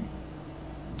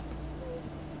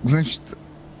 Значит,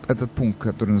 этот пункт,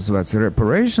 который называется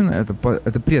reparation,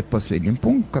 это предпоследний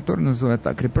пункт, который называется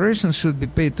так. Reparations should be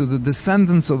paid to the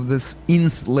descendants of the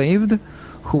enslaved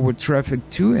who were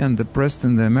trafficked to and oppressed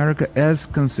in America as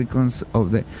consequence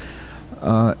of the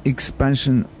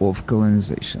expansion of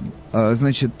colonization.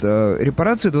 Значит,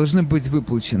 репарации должны быть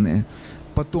выплачены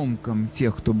потомкам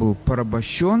тех, кто был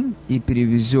порабощен и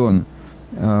перевезен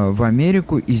в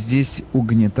Америку и здесь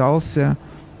угнетался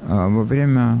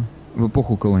в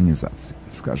эпоху колонизации,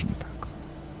 скажем так.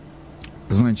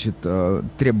 Значит,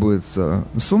 требуется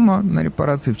сумма на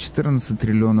репарации в 14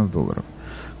 триллионов долларов,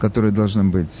 которые должны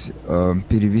быть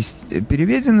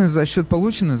переведены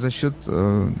получены за счет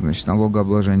значит,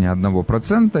 налогообложения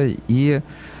 1% и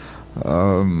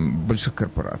больших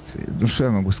корпораций. Ну, что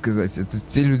я могу сказать? Это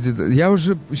те люди... Я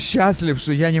уже счастлив,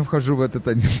 что я не вхожу в этот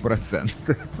 1%.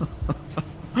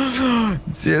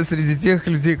 Среди тех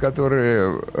людей,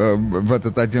 которые в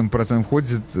этот 1%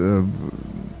 входят,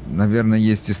 наверное,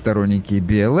 есть и сторонники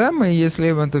BLM, и если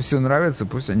им это все нравится,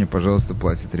 пусть они, пожалуйста,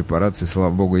 платят репарации.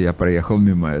 Слава богу, я проехал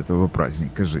мимо этого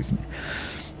праздника жизни.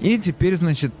 И теперь,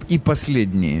 значит, и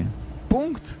последний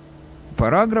пункт,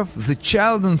 параграф The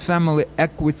Child and Family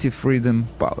Equity Freedom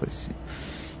Policy.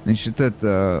 Значит,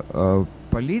 это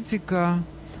политика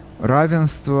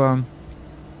равенства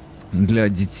для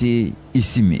детей и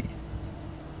семей.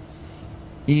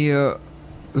 И,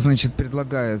 значит,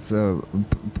 предлагается,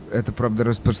 это, правда,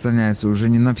 распространяется уже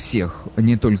не на всех,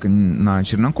 не только на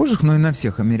чернокожих, но и на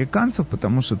всех американцев,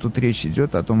 потому что тут речь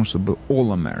идет о том, чтобы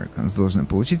all Americans должны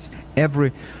получить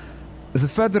The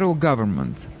federal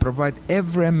government provide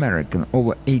every American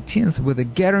over 18th with a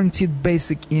guaranteed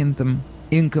basic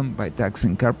income by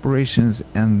taxing corporations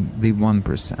and the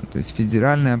 1%. То есть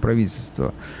федеральное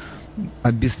правительство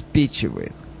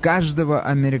обеспечивает каждого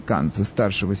американца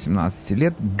старше 18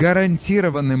 лет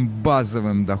гарантированным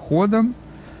базовым доходом,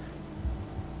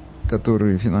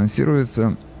 который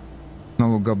финансируется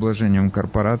налогообложением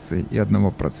корпораций и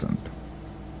 1%.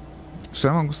 Что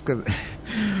я могу сказать?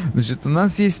 Значит, у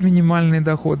нас есть минимальный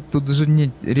доход. Тут даже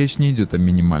речь не идет о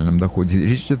минимальном доходе.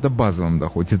 Речь идет о базовом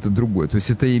доходе. Это другое. То есть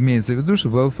это имеется в виду, что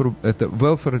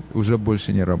welfare уже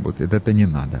больше не работает. Это не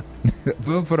надо.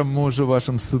 Welfare мы уже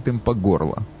вашим сытым по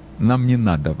горло. Нам не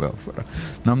надо welfare.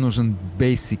 Нам нужен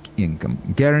basic income.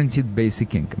 Guaranteed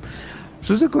basic income.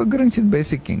 Что такое guaranteed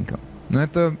basic income? Ну,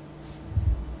 это...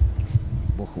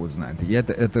 Бог его знает.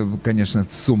 Это, конечно,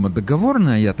 сумма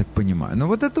договорная, я так понимаю. Но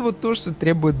вот это вот то, что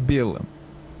требует белым.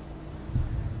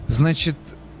 Значит,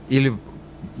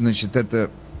 это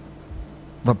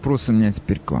вопрос у меня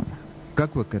теперь к вам.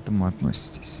 Как вы к этому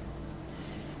относитесь?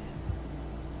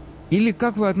 Или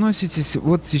как вы относитесь,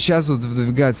 вот сейчас вот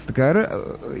выдвигается такая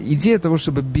идея того,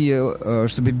 чтобы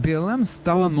БЛМ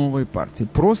стала новой партией,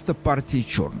 просто партией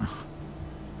черных.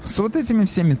 С вот этими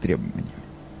всеми требованиями.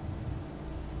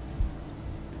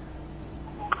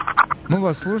 Мы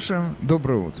вас слушаем.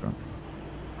 Доброе утро.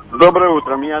 Доброе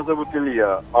утро, меня зовут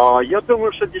Илья. Я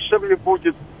думаю, что дешевле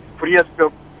будет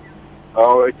предков,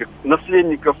 этих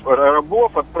наследников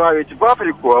рабов отправить в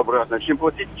Африку обратно, чем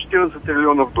платить $14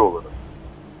 триллионов.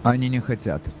 Они не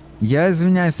хотят. Я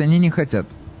извиняюсь, они не хотят.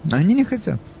 Они не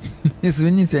хотят.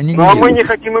 Извините, они не хотят. Ну, а мы не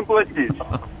хотим им платить.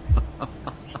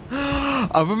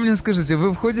 А вы мне скажите,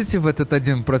 вы входите в этот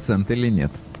 1% или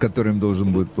нет, который им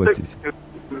должен будет платить?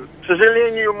 К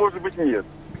сожалению, может быть, нет.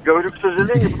 Говорю, к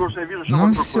сожалению, потому что я вижу, что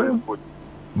вокруг происходит.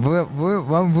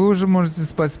 Вы уже можете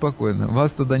спать спокойно.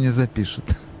 Вас туда не запишут.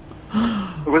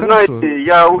 Вы знаете,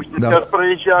 я сейчас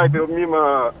проезжаю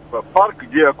мимо парка,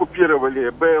 где оккупировали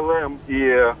БЛМ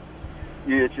и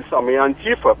эти самые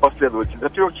Антифа, последователи. До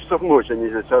 3 часов ночи они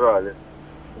здесь орали.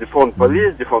 Дефон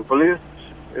полез.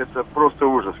 Это просто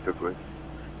ужас какой.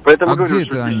 Поэтому говорю,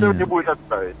 что дешевле будет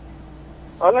отправить.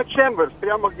 А на Чемберс,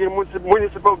 прямо где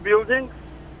Municipal Building,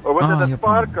 вот этот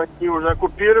парк, они уже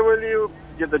оккупировали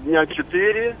где-то дня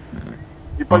 4,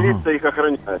 и полиция их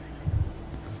охраняет.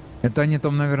 Это они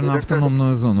там, наверное,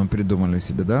 автономную зону придумали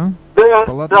себе, да? Да,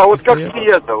 вот как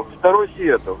Сиэтл, второй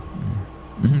Сиэтл.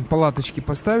 Палаточки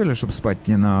поставили, чтобы спать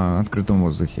не на открытом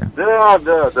воздухе? Да.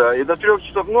 И до 3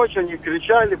 часов ночи они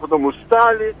кричали, потом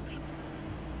устали.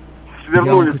 Я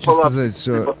вам хочу сказать,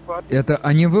 что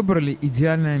они выбрали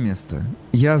идеальное место.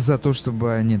 Я за то,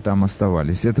 чтобы они там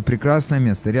оставались. Это прекрасное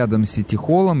место, рядом с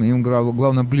Сити-холлом. Им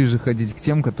главное ближе ходить к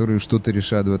тем, которые что-то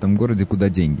решают в этом городе, куда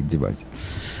деньги девать.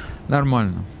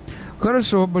 Нормально.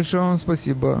 Хорошо, большое вам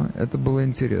спасибо. Это было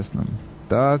интересно.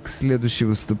 Так, следующий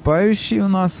выступающий у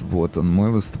нас. Вот он,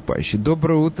 мой выступающий.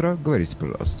 Доброе утро. Говорите,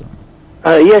 пожалуйста.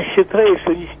 Я считаю,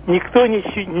 что никто ни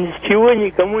с чего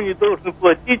никому не должен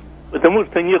платить, потому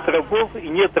что нет рабов и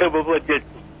нет рабовладельцев.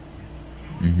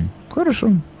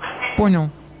 Хорошо. Понял.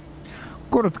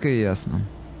 Коротко и ясно.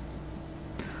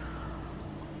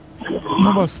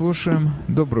 Мы вас слушаем.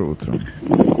 Доброе утро.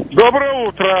 Доброе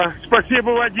утро. Спасибо,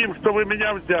 Вадим, что вы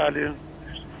меня взяли.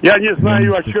 Я не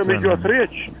знаю, о чем идет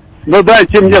речь, но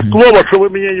дайте мне слово, что вы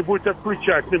меня не будете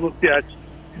отключать минут 5.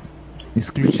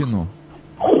 Исключено.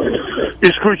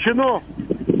 Исключено?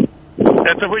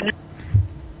 Это вы не...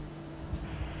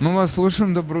 Мы вас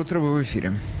слушаем. Доброе утро, вы в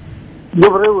эфире.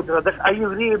 Доброе утро. Так, а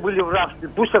евреи были в рабстве.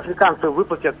 Пусть африканцы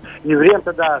выплатят евреям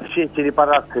тогда все эти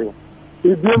репарации.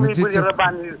 И белые были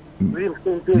рабами в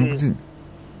Римской империи.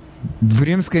 В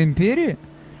Римской империи?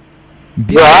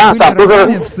 Белые были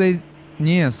рабами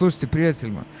Не, слушайте,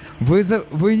 приятель мой.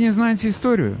 Вы не знаете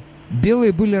историю.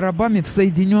 Белые были рабами в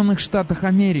Соединенных Штатах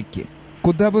Америки.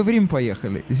 Куда вы в Рим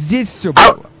поехали? Здесь все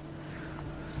было.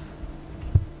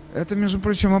 Это, между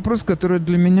прочим, вопрос, который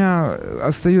для меня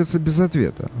остается без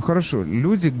ответа. Хорошо,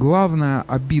 главная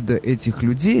обида этих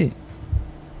людей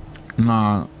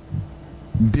на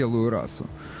белую расу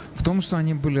в том, что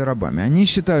они были рабами. Они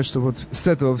считают, что вот с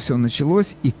этого все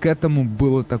началось, и к этому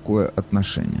было такое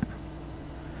отношение.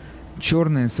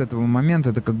 Черные с этого момента,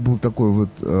 это как был такой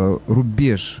вот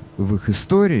рубеж в их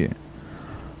истории,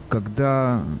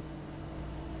 когда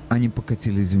они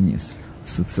покатились вниз.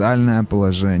 Социальное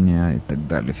положение и так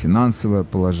далее, финансовое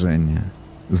положение,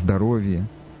 здоровье.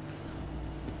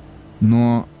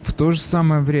 Но в то же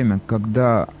самое время,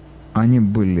 когда они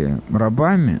были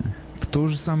рабами, в то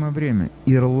же самое время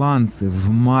ирландцы в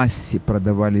массе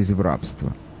продавались в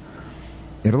рабство.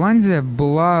 Ирландия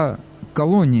была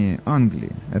колонией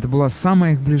Англии. Это была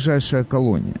самая их ближайшая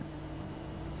колония.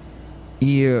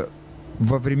 И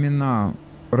во времена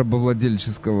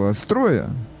рабовладельческого строя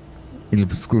или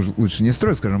лучше не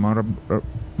строй, скажем, а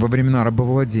во времена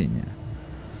рабовладения,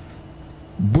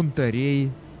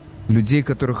 бунтарей, людей,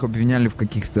 которых обвиняли в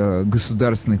каких-то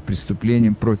государственных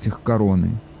преступлениях против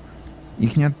короны.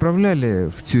 Их не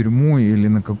отправляли в тюрьму или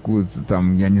на какую-то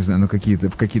там, я не знаю, в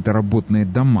какие-то работные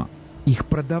дома. Их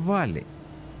продавали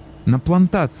на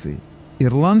плантации.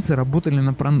 Ирландцы работали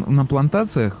на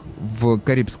плантациях в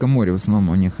Карибском море, в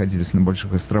основном они находились на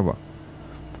больших островах,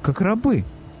 как рабы.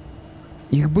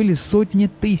 Их были сотни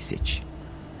тысяч.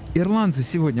 Ирландцы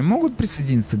сегодня могут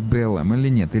присоединиться к БЛМ или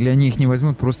нет? Или они их не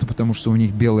возьмут просто потому, что у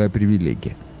них белая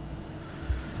привилегия?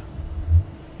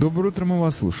 Доброе утро, мы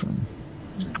вас слушаем.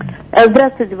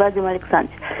 Здравствуйте, Вадим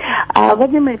Александрович.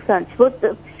 Вадим Александрович, вот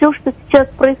все, что сейчас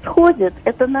происходит,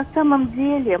 это на самом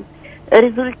деле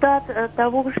результат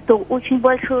того, что очень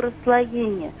большое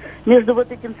расслоение между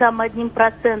вот этим самым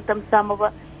 1%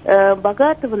 самого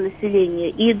богатого населения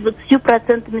и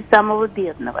 20% самого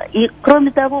бедного. И,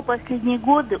 кроме того, последние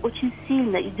годы очень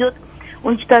сильно идет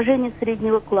уничтожение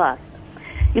среднего класса.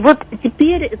 И вот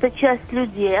теперь эта часть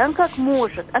людей, она как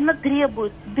может, она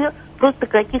требует себе просто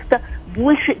каких-то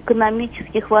больше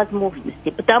экономических возможностей.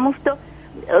 Потому что,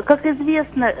 как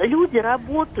известно, люди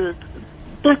работают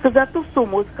только за ту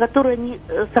сумму, с которой они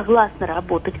согласны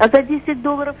работать. А за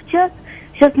 $10 в час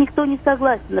сейчас никто не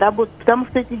согласен работать, потому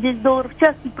что эти $10 в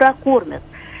час не прокормят.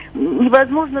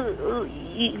 Невозможно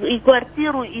и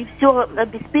квартиру, и все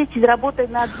обеспечить, работая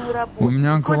на одну работу. У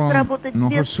меня к вам... работать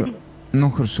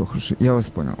хорошо, я вас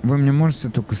понял. Вы мне можете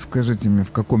только скажите мне,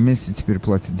 в каком месте теперь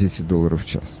платят $10 в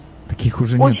час? Таких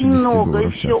уже нет. Очень много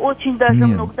еще, очень даже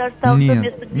много. Даже того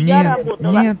места, где я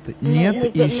работала.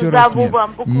 Нет, и еще раз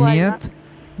нет.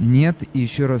 Нет, и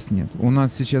еще раз нет. У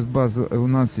нас сейчас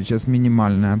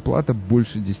минимальная оплата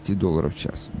больше $10 в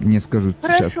час. Не скажу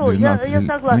сейчас 12, я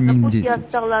согласна, но пусть 10. я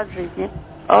отстала от жизни.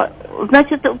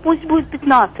 Значит, пусть будет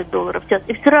 $15 в час.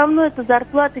 И все равно этой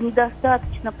зарплаты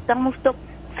недостаточно, потому что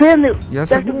цены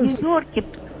даже в Нью-Йорке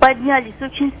поднялись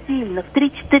очень сильно, в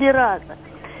 3-4 раза.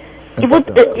 И вот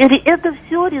это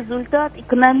все результат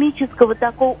экономического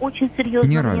такого очень серьезного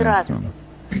неравенства.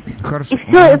 Хорошо. И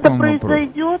все это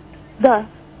произойдет, да.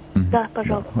 Да,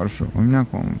 пожалуйста. Да, хорошо, у меня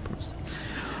к вам вопрос.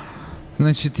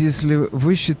 Значит, если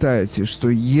вы считаете, что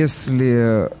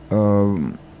если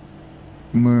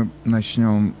мы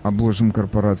обложим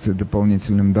корпорации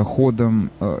дополнительным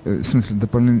доходом, в смысле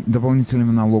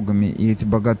дополнительными налогами, и эти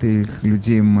богатые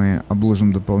людей мы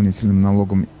обложим дополнительным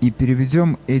налогом, и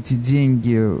переведем эти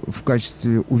деньги в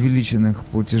качестве увеличенных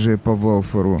платежей по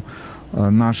велферу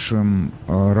нашим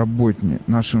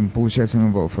нашим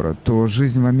получателям велфера, то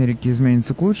жизнь в Америке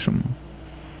изменится к лучшему?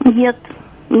 Нет,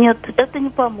 это не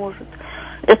поможет.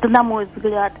 Это, на мой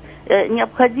взгляд,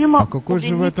 необходимо... А какой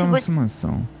же в этом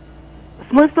смысл?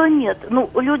 Смысла нет.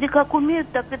 Люди как умеют,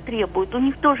 так и требуют. У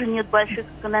них тоже нет больших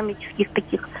экономических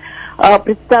таких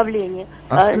представлений.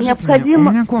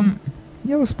 Необходимо...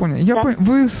 Я вас понял. Да.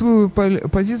 Вы свою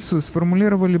позицию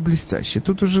сформулировали блестяще.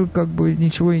 Тут уже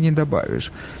ничего и не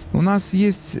добавишь. У нас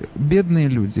есть бедные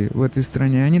люди в этой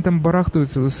стране. Они там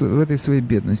барахтаются в этой своей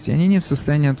бедности. Они не в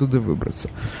состоянии оттуда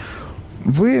выбраться.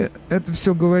 Вы это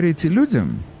все говорите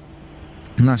людям,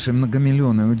 нашей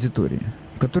многомиллионной аудитории,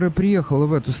 которая приехала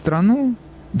в эту страну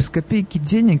без копейки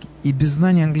денег и без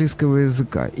знания английского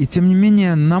языка. И тем не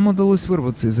менее нам удалось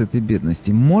вырваться из этой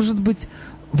бедности. Может быть,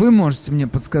 вы можете мне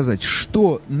подсказать,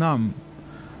 что нам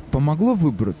помогло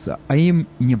выбраться, а им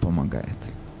не помогает?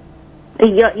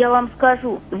 Я вам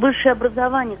скажу. Высшее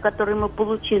образование, которое мы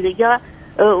получили, я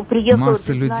приехала...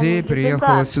 Масса людей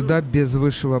приехала сюда без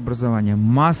высшего образования.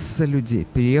 Масса людей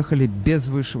приехали без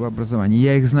высшего образования.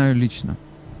 Я их знаю лично.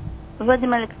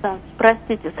 Владимир Александрович,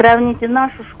 простите, сравните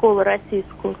нашу школу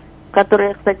российскую,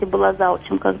 которая, кстати, была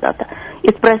заучем когда-то,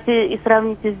 и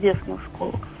сравните здешнюю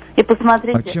школу. И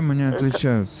посмотрите... А чем они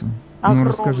отличаются?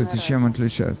 Расскажите, чем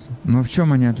отличаются? В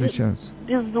чем они отличаются?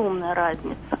 Безумная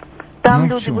разница. Там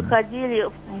люди выходили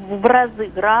в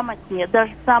разы грамотнее,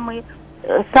 даже самые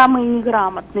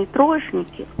неграмотные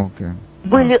троечники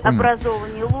были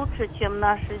образованы лучше, чем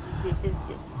наши дети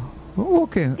здесь.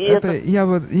 Окей,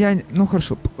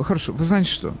 хорошо, вы знаете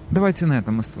что, давайте на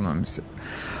этом остановимся.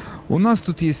 У нас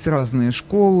тут есть разные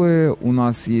школы, у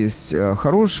нас есть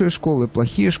хорошие школы,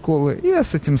 плохие школы, и я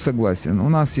с этим согласен. У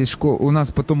нас есть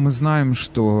потом мы знаем,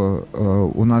 что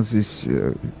у нас здесь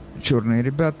черные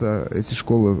ребята, эти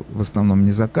школы в основном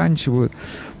не заканчивают,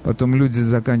 потом люди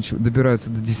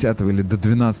добираются до 10 или до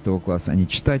 12 класса, они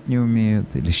читать не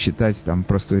умеют, или считать там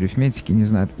простой арифметики не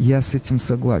знают. Я с этим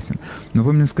согласен. Но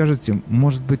вы мне скажите,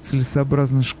 может быть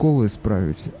целесообразно школу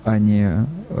исправить, а не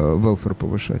велфер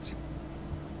повышать?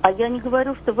 А я не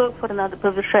говорю, что велфер надо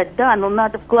повышать, да, но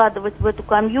надо вкладывать в эту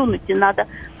комьюнити, надо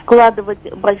вкладывать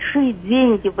большие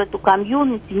деньги в эту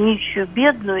комьюнити, нищую,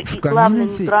 бедную и, главное,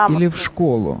 неграмотную. Или в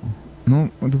школу? Ну,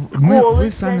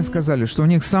 вы сами сказали, что у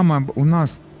них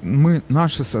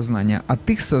наше сознание от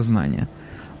их сознания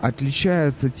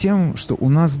отличается тем, что у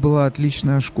нас была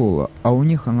отличная школа, а у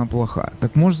них она плохая.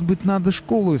 Так, может быть, надо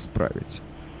школу исправить?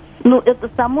 Ну, это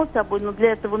само собой, но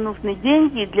для этого нужны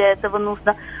деньги, для этого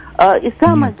нужно... и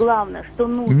самое главное, что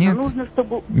нужно,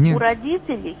 чтобы у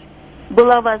родителей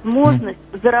была возможность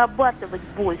зарабатывать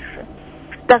больше.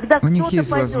 Тогда у них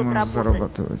есть возможность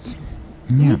зарабатывать.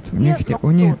 Нет,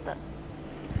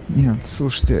 Нет,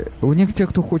 слушайте, у них те,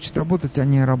 кто хочет работать,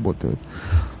 они работают.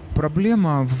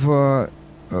 Проблема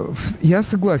я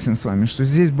согласен с вами, что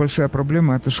здесь большая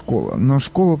проблема – это школа. Но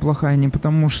школа плохая не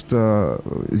потому, что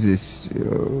здесь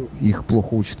их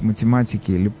плохо учат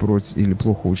математике или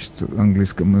плохо учат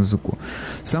английскому языку.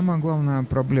 Самая главная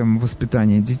проблема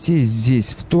воспитания детей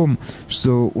здесь в том,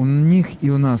 что у них и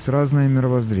у нас разное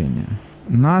мировоззрение.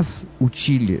 Нас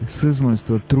учили с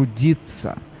измольства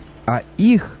трудиться, а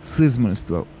их с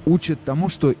измольства учат тому,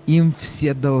 что им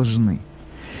все должны.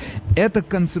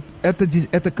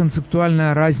 Это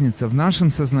концептуальная разница в нашем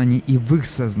сознании и в их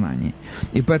сознании.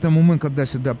 И поэтому мы, когда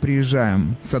сюда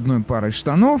приезжаем с одной парой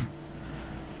штанов,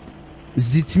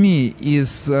 с детьми и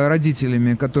с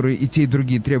родителями, которые и те, и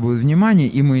другие требуют внимания,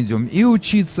 и мы идем и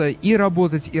учиться, и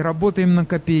работать, и работаем на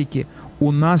копейки,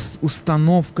 у нас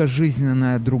установка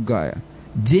жизненная другая.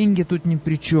 Деньги тут ни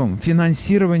при чем,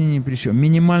 финансирование ни при чем,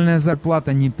 минимальная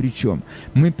зарплата ни при чем.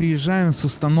 Мы приезжаем с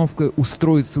установкой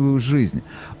устроить свою жизнь.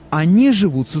 Они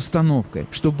живут с установкой,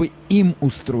 чтобы им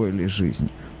устроили жизнь.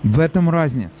 В этом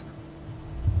разница.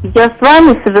 Я с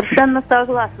вами совершенно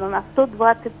согласна на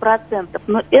 120%,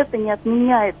 но это не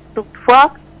отменяет тот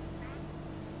факт...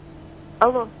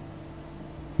 Алло.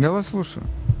 Я вас слушаю.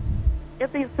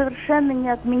 Это совершенно не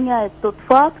отменяет тот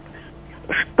факт,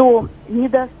 что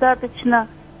недостаточно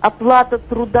оплата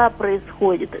труда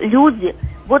происходит. Люди,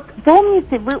 вот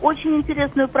помните, вы очень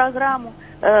интересную программу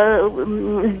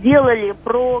сделали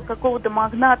про какого-то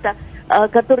магната,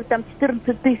 который там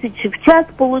 14 тысяч в час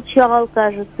получал,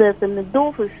 кажется, это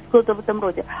Медов и что-то в этом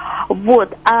роде.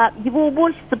 Вот. А его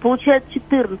уборщица получает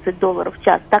 $14 в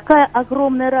час. Такая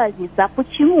огромная разница. А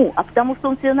почему? А потому что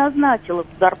он себе назначил эту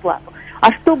зарплату.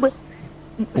 А чтобы...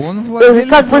 Он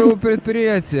владелец своего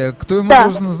предприятия. Кто ему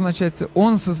должен назначать?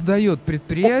 Он создает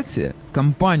предприятие,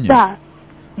 компанию,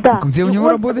 где у него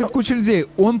работает куча людей.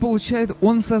 Он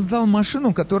создал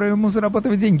машину, которая ему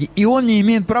зарабатывает деньги. И он не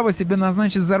имеет права себе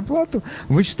назначить зарплату.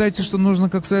 Вы считаете, что нужно,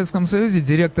 как в Советском Союзе,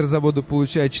 директор завода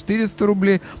получает 400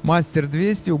 рублей, мастер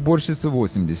 200, уборщица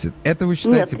 80. Это вы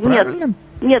считаете правильным?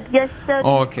 Нет, я считаю,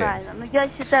 что неправильно. Но я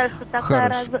считаю, что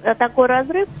такой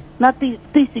разрыв на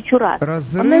 1000 раз.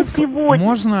 Разрыв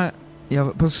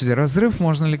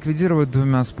можно ликвидировать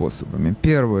двумя способами.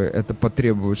 Первый – это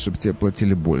потребовать, чтобы тебе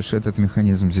платили больше. Этот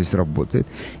механизм здесь работает.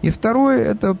 И второй –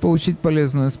 это получить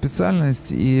полезную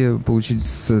специальность и получить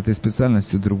с этой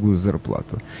специальностью другую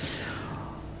зарплату.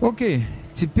 Окей.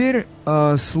 Теперь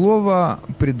слово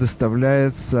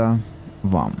предоставляется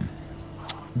вам.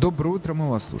 Доброе утро, мы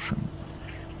вас слушаем.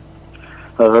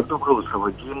 Доброе утро,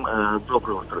 Вадим.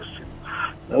 Доброе утро всем.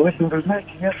 Вы знаете,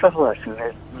 я согласен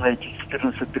на эти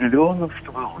 14 триллионов,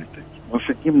 чтобы выдать. Но с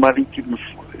одним маленьким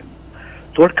условием.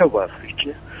 Только в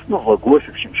Африке, в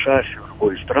Лагосе, в Киншасе, в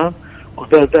любой стран,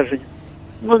 куда даже,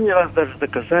 не раз даже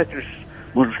доказательств,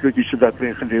 может, люди сюда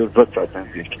приехали в 20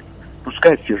 веке.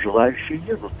 Пускай все желающие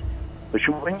едут.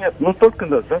 Почему бы нет? Но только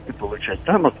назад и получать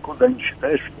там, откуда они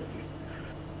считают, что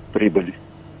прибыли.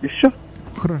 И все.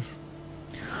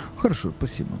 Хорошо,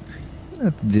 спасибо.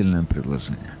 Это отдельное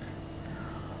предложение.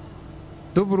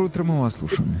 Доброе утро, мы вас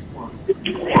слушаем.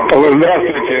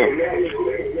 Здравствуйте.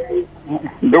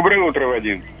 Доброе утро,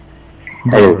 Вадим.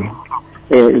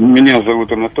 Меня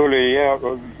зовут Анатолий. Я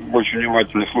очень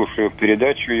внимательно слушаю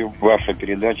передачу, ваша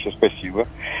передача, спасибо.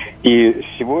 И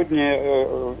сегодня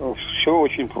все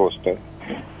очень просто.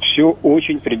 Все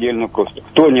очень предельно просто.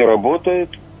 Кто не работает,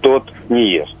 тот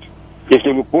не ест.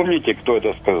 Если вы помните, кто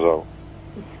это сказал.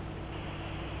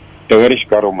 Товарищ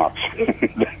Карл Маркс.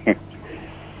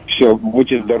 Все,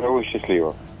 будьте здоровы,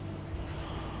 счастливы.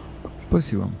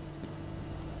 Спасибо.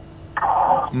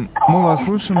 Мы вас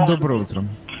слушаем. Доброе утро.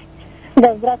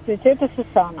 Да, здравствуйте, это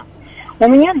Сусана. У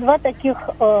меня два таких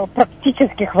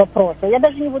практических вопроса. Я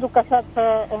даже не буду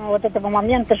касаться вот этого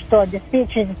момента, что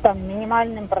обеспечить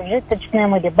минимальным,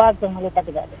 прожиточным или базовым или так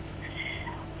далее.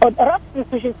 Вот рабство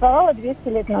существовало 200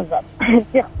 лет назад.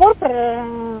 С тех пор,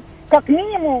 как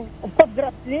минимум,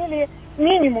 повзрослели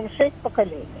минимум 6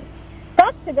 поколений.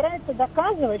 как собирается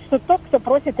доказывать, что тот, кто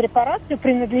просит репарацию,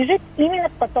 принадлежит именно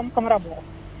к потомкам рабов?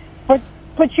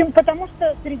 Почему? Потому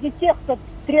что среди тех, кто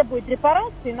требует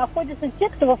репарации, находятся те,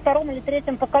 кто во втором или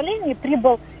третьем поколении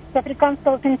прибыл с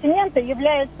африканского континента,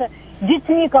 являются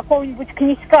детьми какого-нибудь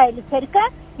князька или царька,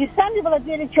 и сами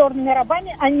владели черными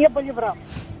рабами, а не были в рабстве.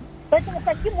 Поэтому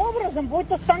каким образом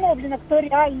будет установлено, кто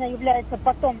реально является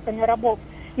потомками рабов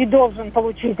и должен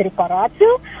получить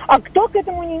репарацию, а кто к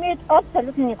этому не имеет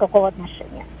абсолютно никакого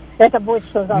отношения? Это будет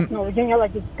что за основа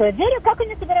генеалогического дерева? Как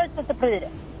они собираются это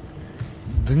проверять?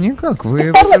 Да никак, вы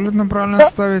абсолютно правильно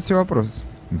ставите вопрос.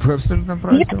 Вы абсолютно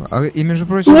правильно. И, между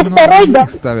прочим, много из них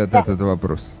ставят этот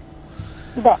вопрос.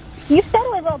 Да. И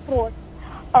второй вопрос.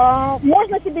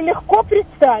 Можно себе легко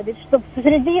представить, что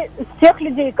среди тех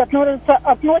людей, которые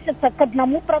относятся к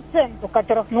 1%,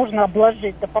 которых нужно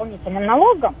обложить дополнительным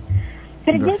налогом,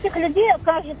 среди этих людей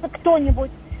окажется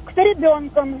кто-нибудь, кто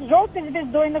ребенком с желтой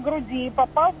звездой на груди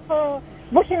попал в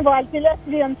Бухенвальд или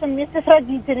Освенцим вместе с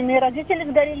родителями, и родители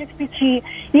сгорели в печи,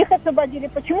 их освободили.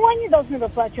 Почему они должны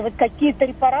выплачивать какие-то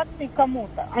репарации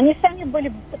кому-то? Они сами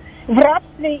были в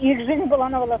рабстве, и их жизнь была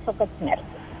на волосок от смерти.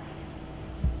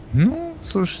 Ну,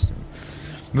 слушайте,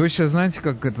 вы сейчас знаете,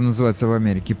 как это называется в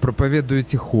Америке?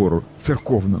 Проповедуете хору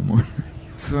церковному.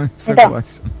 С вами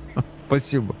согласен. Да.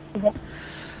 Спасибо. Да.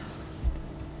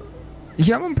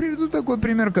 Я вам приведу такой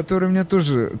пример, который мне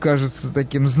тоже кажется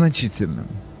таким значительным.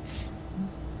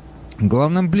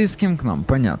 Главным близким к нам,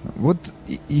 понятно. Вот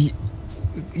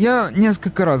я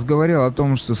несколько раз говорил о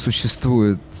том, что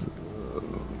существует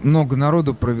много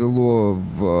народу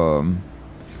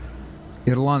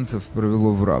ирландцев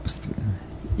провело в рабстве.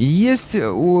 И есть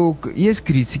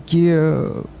критики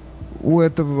у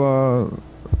этого,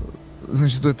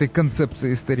 значит, у этой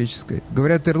концепции исторической.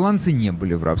 Говорят, ирландцы не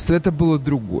были в рабстве, это было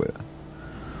другое.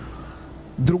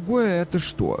 Другое это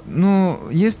что? Ну,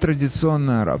 есть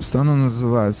традиционное рабство, оно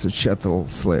называется chattel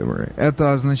slavery.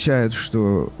 Это означает,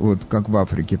 что вот как в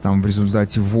Африке, там в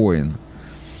результате войн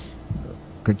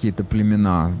какие-то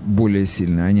племена более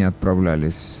сильные, они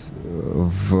отправлялись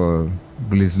в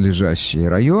близлежащие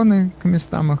районы к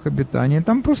местам их обитания,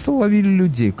 там просто ловили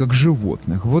людей, как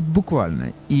животных, вот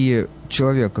буквально. И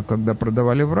человека, когда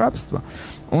продавали в рабство,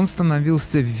 он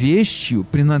становился вещью,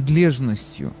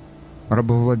 принадлежностью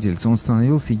рабовладельца, он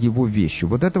становился его вещью.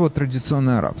 Вот это вот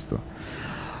традиционное рабство.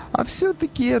 А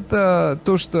все-таки это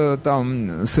то, что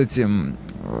там с этим,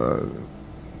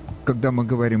 когда мы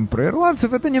говорим про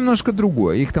ирландцев, это немножко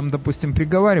другое. Их там, допустим,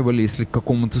 приговаривали, если к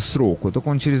какому-то сроку, только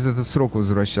он через этот срок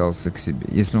возвращался к себе,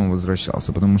 если он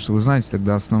возвращался. Потому что, вы знаете,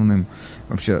 тогда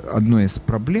вообще одной из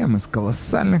проблем, из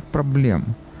колоссальных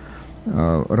проблем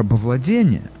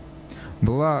рабовладения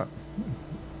была,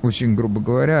 очень грубо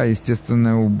говоря,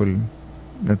 естественная убыль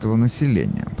этого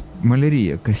населения.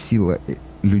 Малярия косила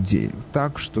людей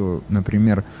так, что,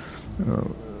 например,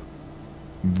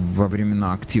 во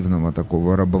времена активного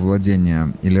такого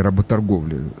рабовладения или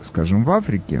работорговли, скажем, в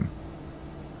Африке,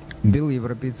 белые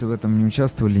европейцы в этом не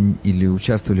участвовали или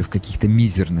участвовали в каких-то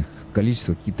мизерных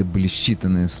количествах, какие-то были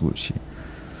считанные случаи.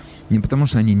 Не потому,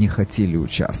 что они не хотели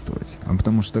участвовать, а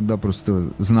потому что тогда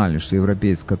просто знали, что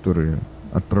европеец, который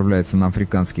отправляется на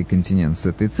африканский континент с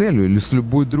этой целью или с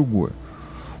любой другой,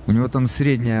 у него там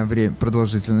средняя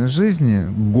продолжительность жизни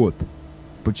год.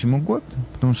 Почему год?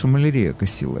 Потому что малярия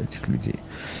косила этих людей.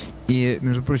 И,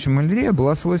 между прочим, малярия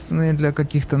была свойственна и для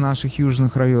каких-то наших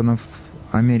южных районов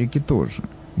Америки тоже.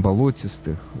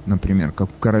 Болотистых, например, как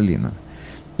в Каролинах.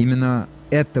 Именно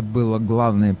это было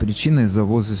главной причиной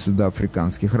завоза сюда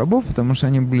африканских рабов, потому что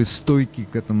они были стойки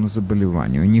к этому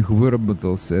заболеванию. У них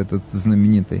выработался этот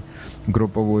знаменитый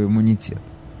групповой иммунитет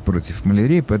против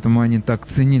малярии, поэтому они так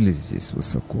ценились здесь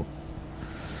высоко.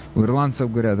 У ирландцев,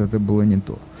 говорят, это было не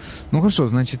то. Ну хорошо,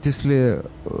 значит, если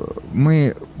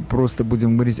мы просто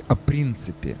будем говорить о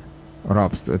принципе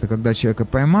рабства, это когда человека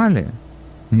поймали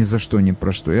ни за что, ни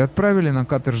про что и отправили на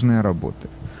каторжные работы.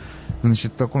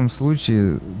 Значит, в таком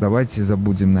случае давайте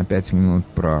забудем на 5 минут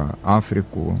про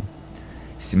Африку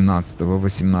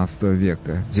 17-18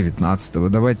 века, 19-го.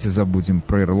 Давайте забудем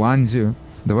про Ирландию.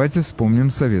 Давайте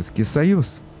вспомним Советский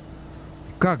Союз.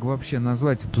 Как вообще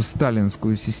назвать эту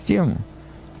сталинскую систему,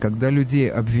 когда людей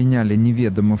обвиняли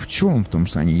неведомо в чем, потому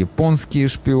что они японские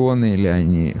шпионы, или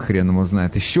они, хрен его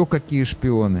знает, еще какие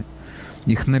шпионы.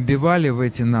 Их набивали в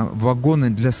эти вагоны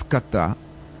для скота,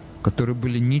 которые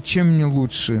были ничем не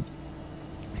лучше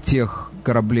тех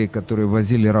кораблей, которые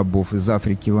возили рабов из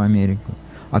Африки в Америку.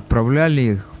 Отправляли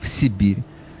их в Сибирь,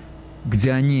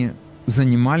 где они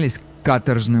занимались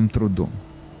каторжным трудом.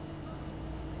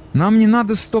 Нам не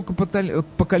надо столько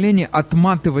поколений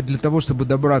отматывать для того, чтобы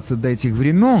добраться до этих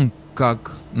времен,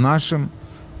 как нашим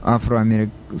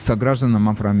согражданам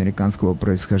афроамериканского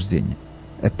происхождения.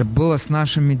 Это было с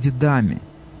нашими дедами.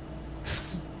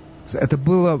 Это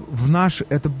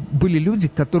были люди,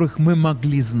 которых мы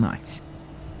могли знать.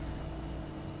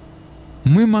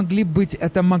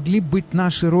 Это могли быть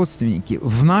наши родственники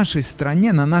в нашей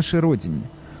стране, на нашей родине.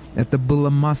 Это было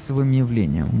массовым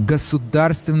явлением.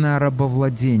 Государственное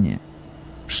рабовладение.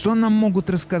 Что нам могут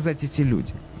рассказать эти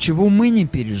люди? Чего мы не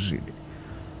пережили?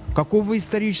 Какого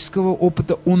исторического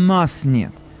опыта у нас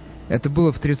нет? Это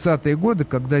было в 30-е годы,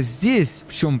 когда здесь,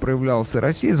 в чем проявлялся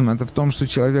расизм, это в том, что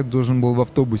человек должен был в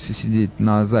автобусе сидеть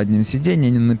на заднем сиденье,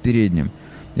 а не на переднем.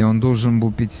 И он должен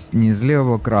был пить не из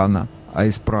левого крана, а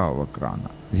из правого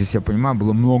крана. Здесь, я понимаю,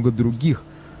 было много других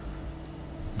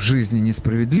в жизни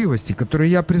несправедливостей, которые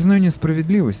я признаю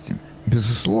несправедливостями,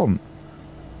 безусловно,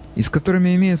 и с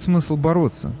которыми имеет смысл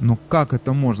бороться. Но как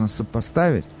это можно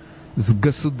сопоставить с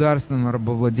государственным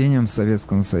рабовладением в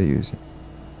Советском Союзе?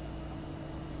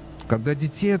 Когда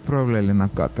детей отправляли на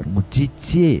каторгу,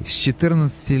 детей с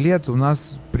 14 лет у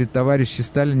нас при товарище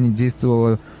Сталине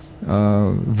действовала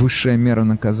высшая мера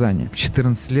наказания. В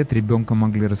 14 лет ребенка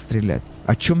могли расстрелять.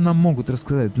 О чем нам могут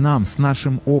рассказать? Нам, с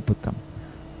нашим опытом,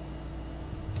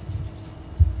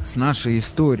 с нашей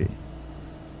историей.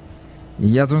 И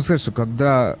я должен сказать, что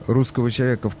когда русского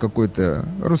человека в какой-то...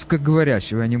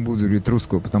 русскоговорящего, я не буду говорить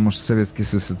русского, потому что Советский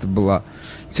Союз это была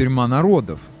тюрьма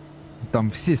народов.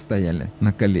 Там все стояли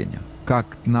на коленях. Как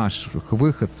наших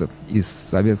выходцев из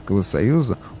Советского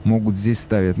Союза могут здесь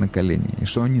ставить на колени? И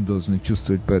что они должны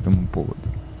чувствовать по этому поводу?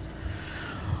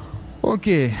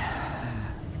 Окей.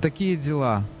 Такие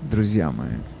дела, друзья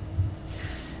мои.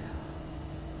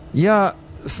 Я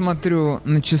смотрю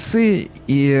на часы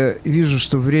и вижу,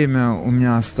 что время у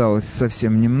меня осталось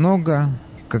совсем немного.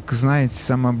 Как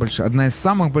знаете, одна из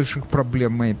самых больших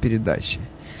проблем моей передачи.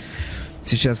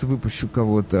 Сейчас выпущу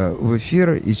кого-то в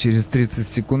эфир, и через 30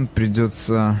 секунд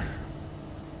придется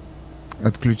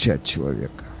отключать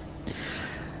человека.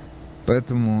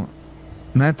 Поэтому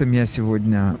на этом я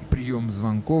сегодня прием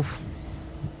звонков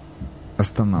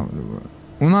останавливаю.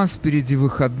 У нас впереди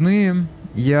выходные.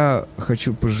 Я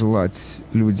хочу пожелать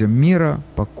людям мира,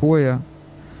 покоя,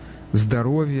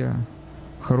 здоровья,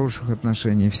 хороших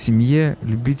отношений в семье.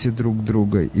 Любите друг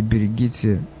друга и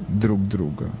берегите друг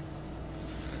друга.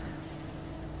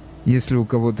 Если у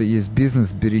кого-то есть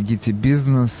бизнес, берегите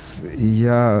бизнес. И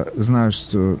я знаю,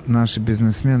 что наши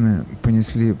бизнесмены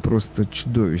понесли просто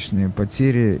чудовищные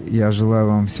потери. Я желаю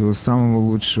вам всего самого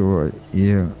лучшего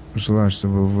и желаю,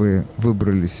 чтобы вы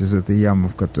выбрались из этой ямы,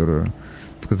 в которой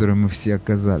мы все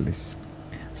оказались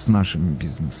с нашими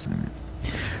бизнесами.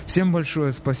 Всем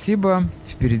большое спасибо.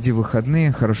 Впереди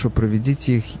выходные. Хорошо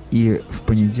проведите их. И в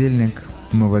понедельник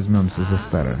мы возьмемся за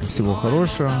старое. Всего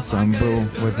хорошего. С вами был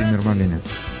Владим Ярмолинец.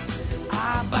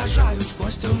 Обожаю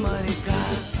сквозь моряка.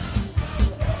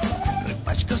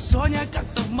 Рыбачка Соня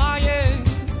как-то в мае,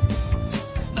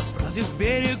 направив к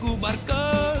берегу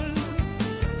барка,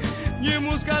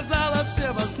 ему сказала: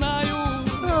 все вас знаю,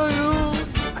 а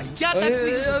я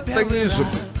так вижу.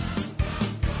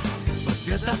 В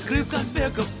ответ открыв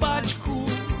Казбека пачку,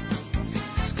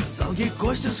 сказал ей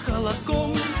Костя с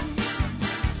холодком: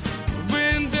 вы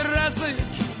интересная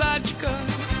чудачка,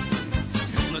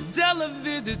 но дело,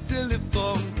 видите ли, в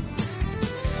том,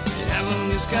 я вам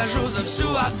не скажу за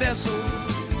всю Одессу,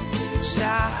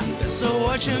 вся Одесса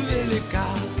очень велика,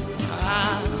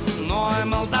 но и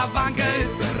молдаванка, и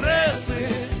Тересы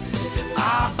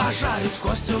обожают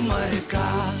Костю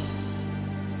моряка.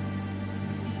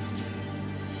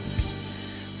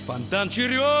 Фонтан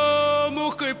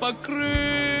черемухой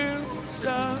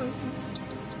покрылся,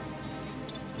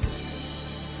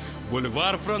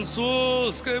 бульвар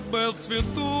Французской был в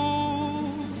цвету.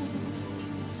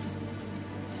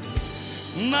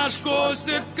 Наш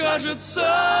Костя,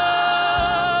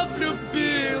 кажется,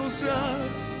 влюбился.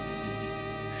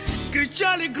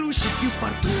 Кричали грузчики в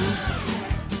порту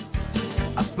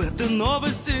об этой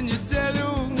новости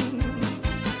неделю.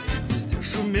 Везде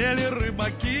шумели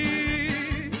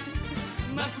рыбаки,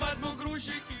 на свадьбу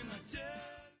грузчики.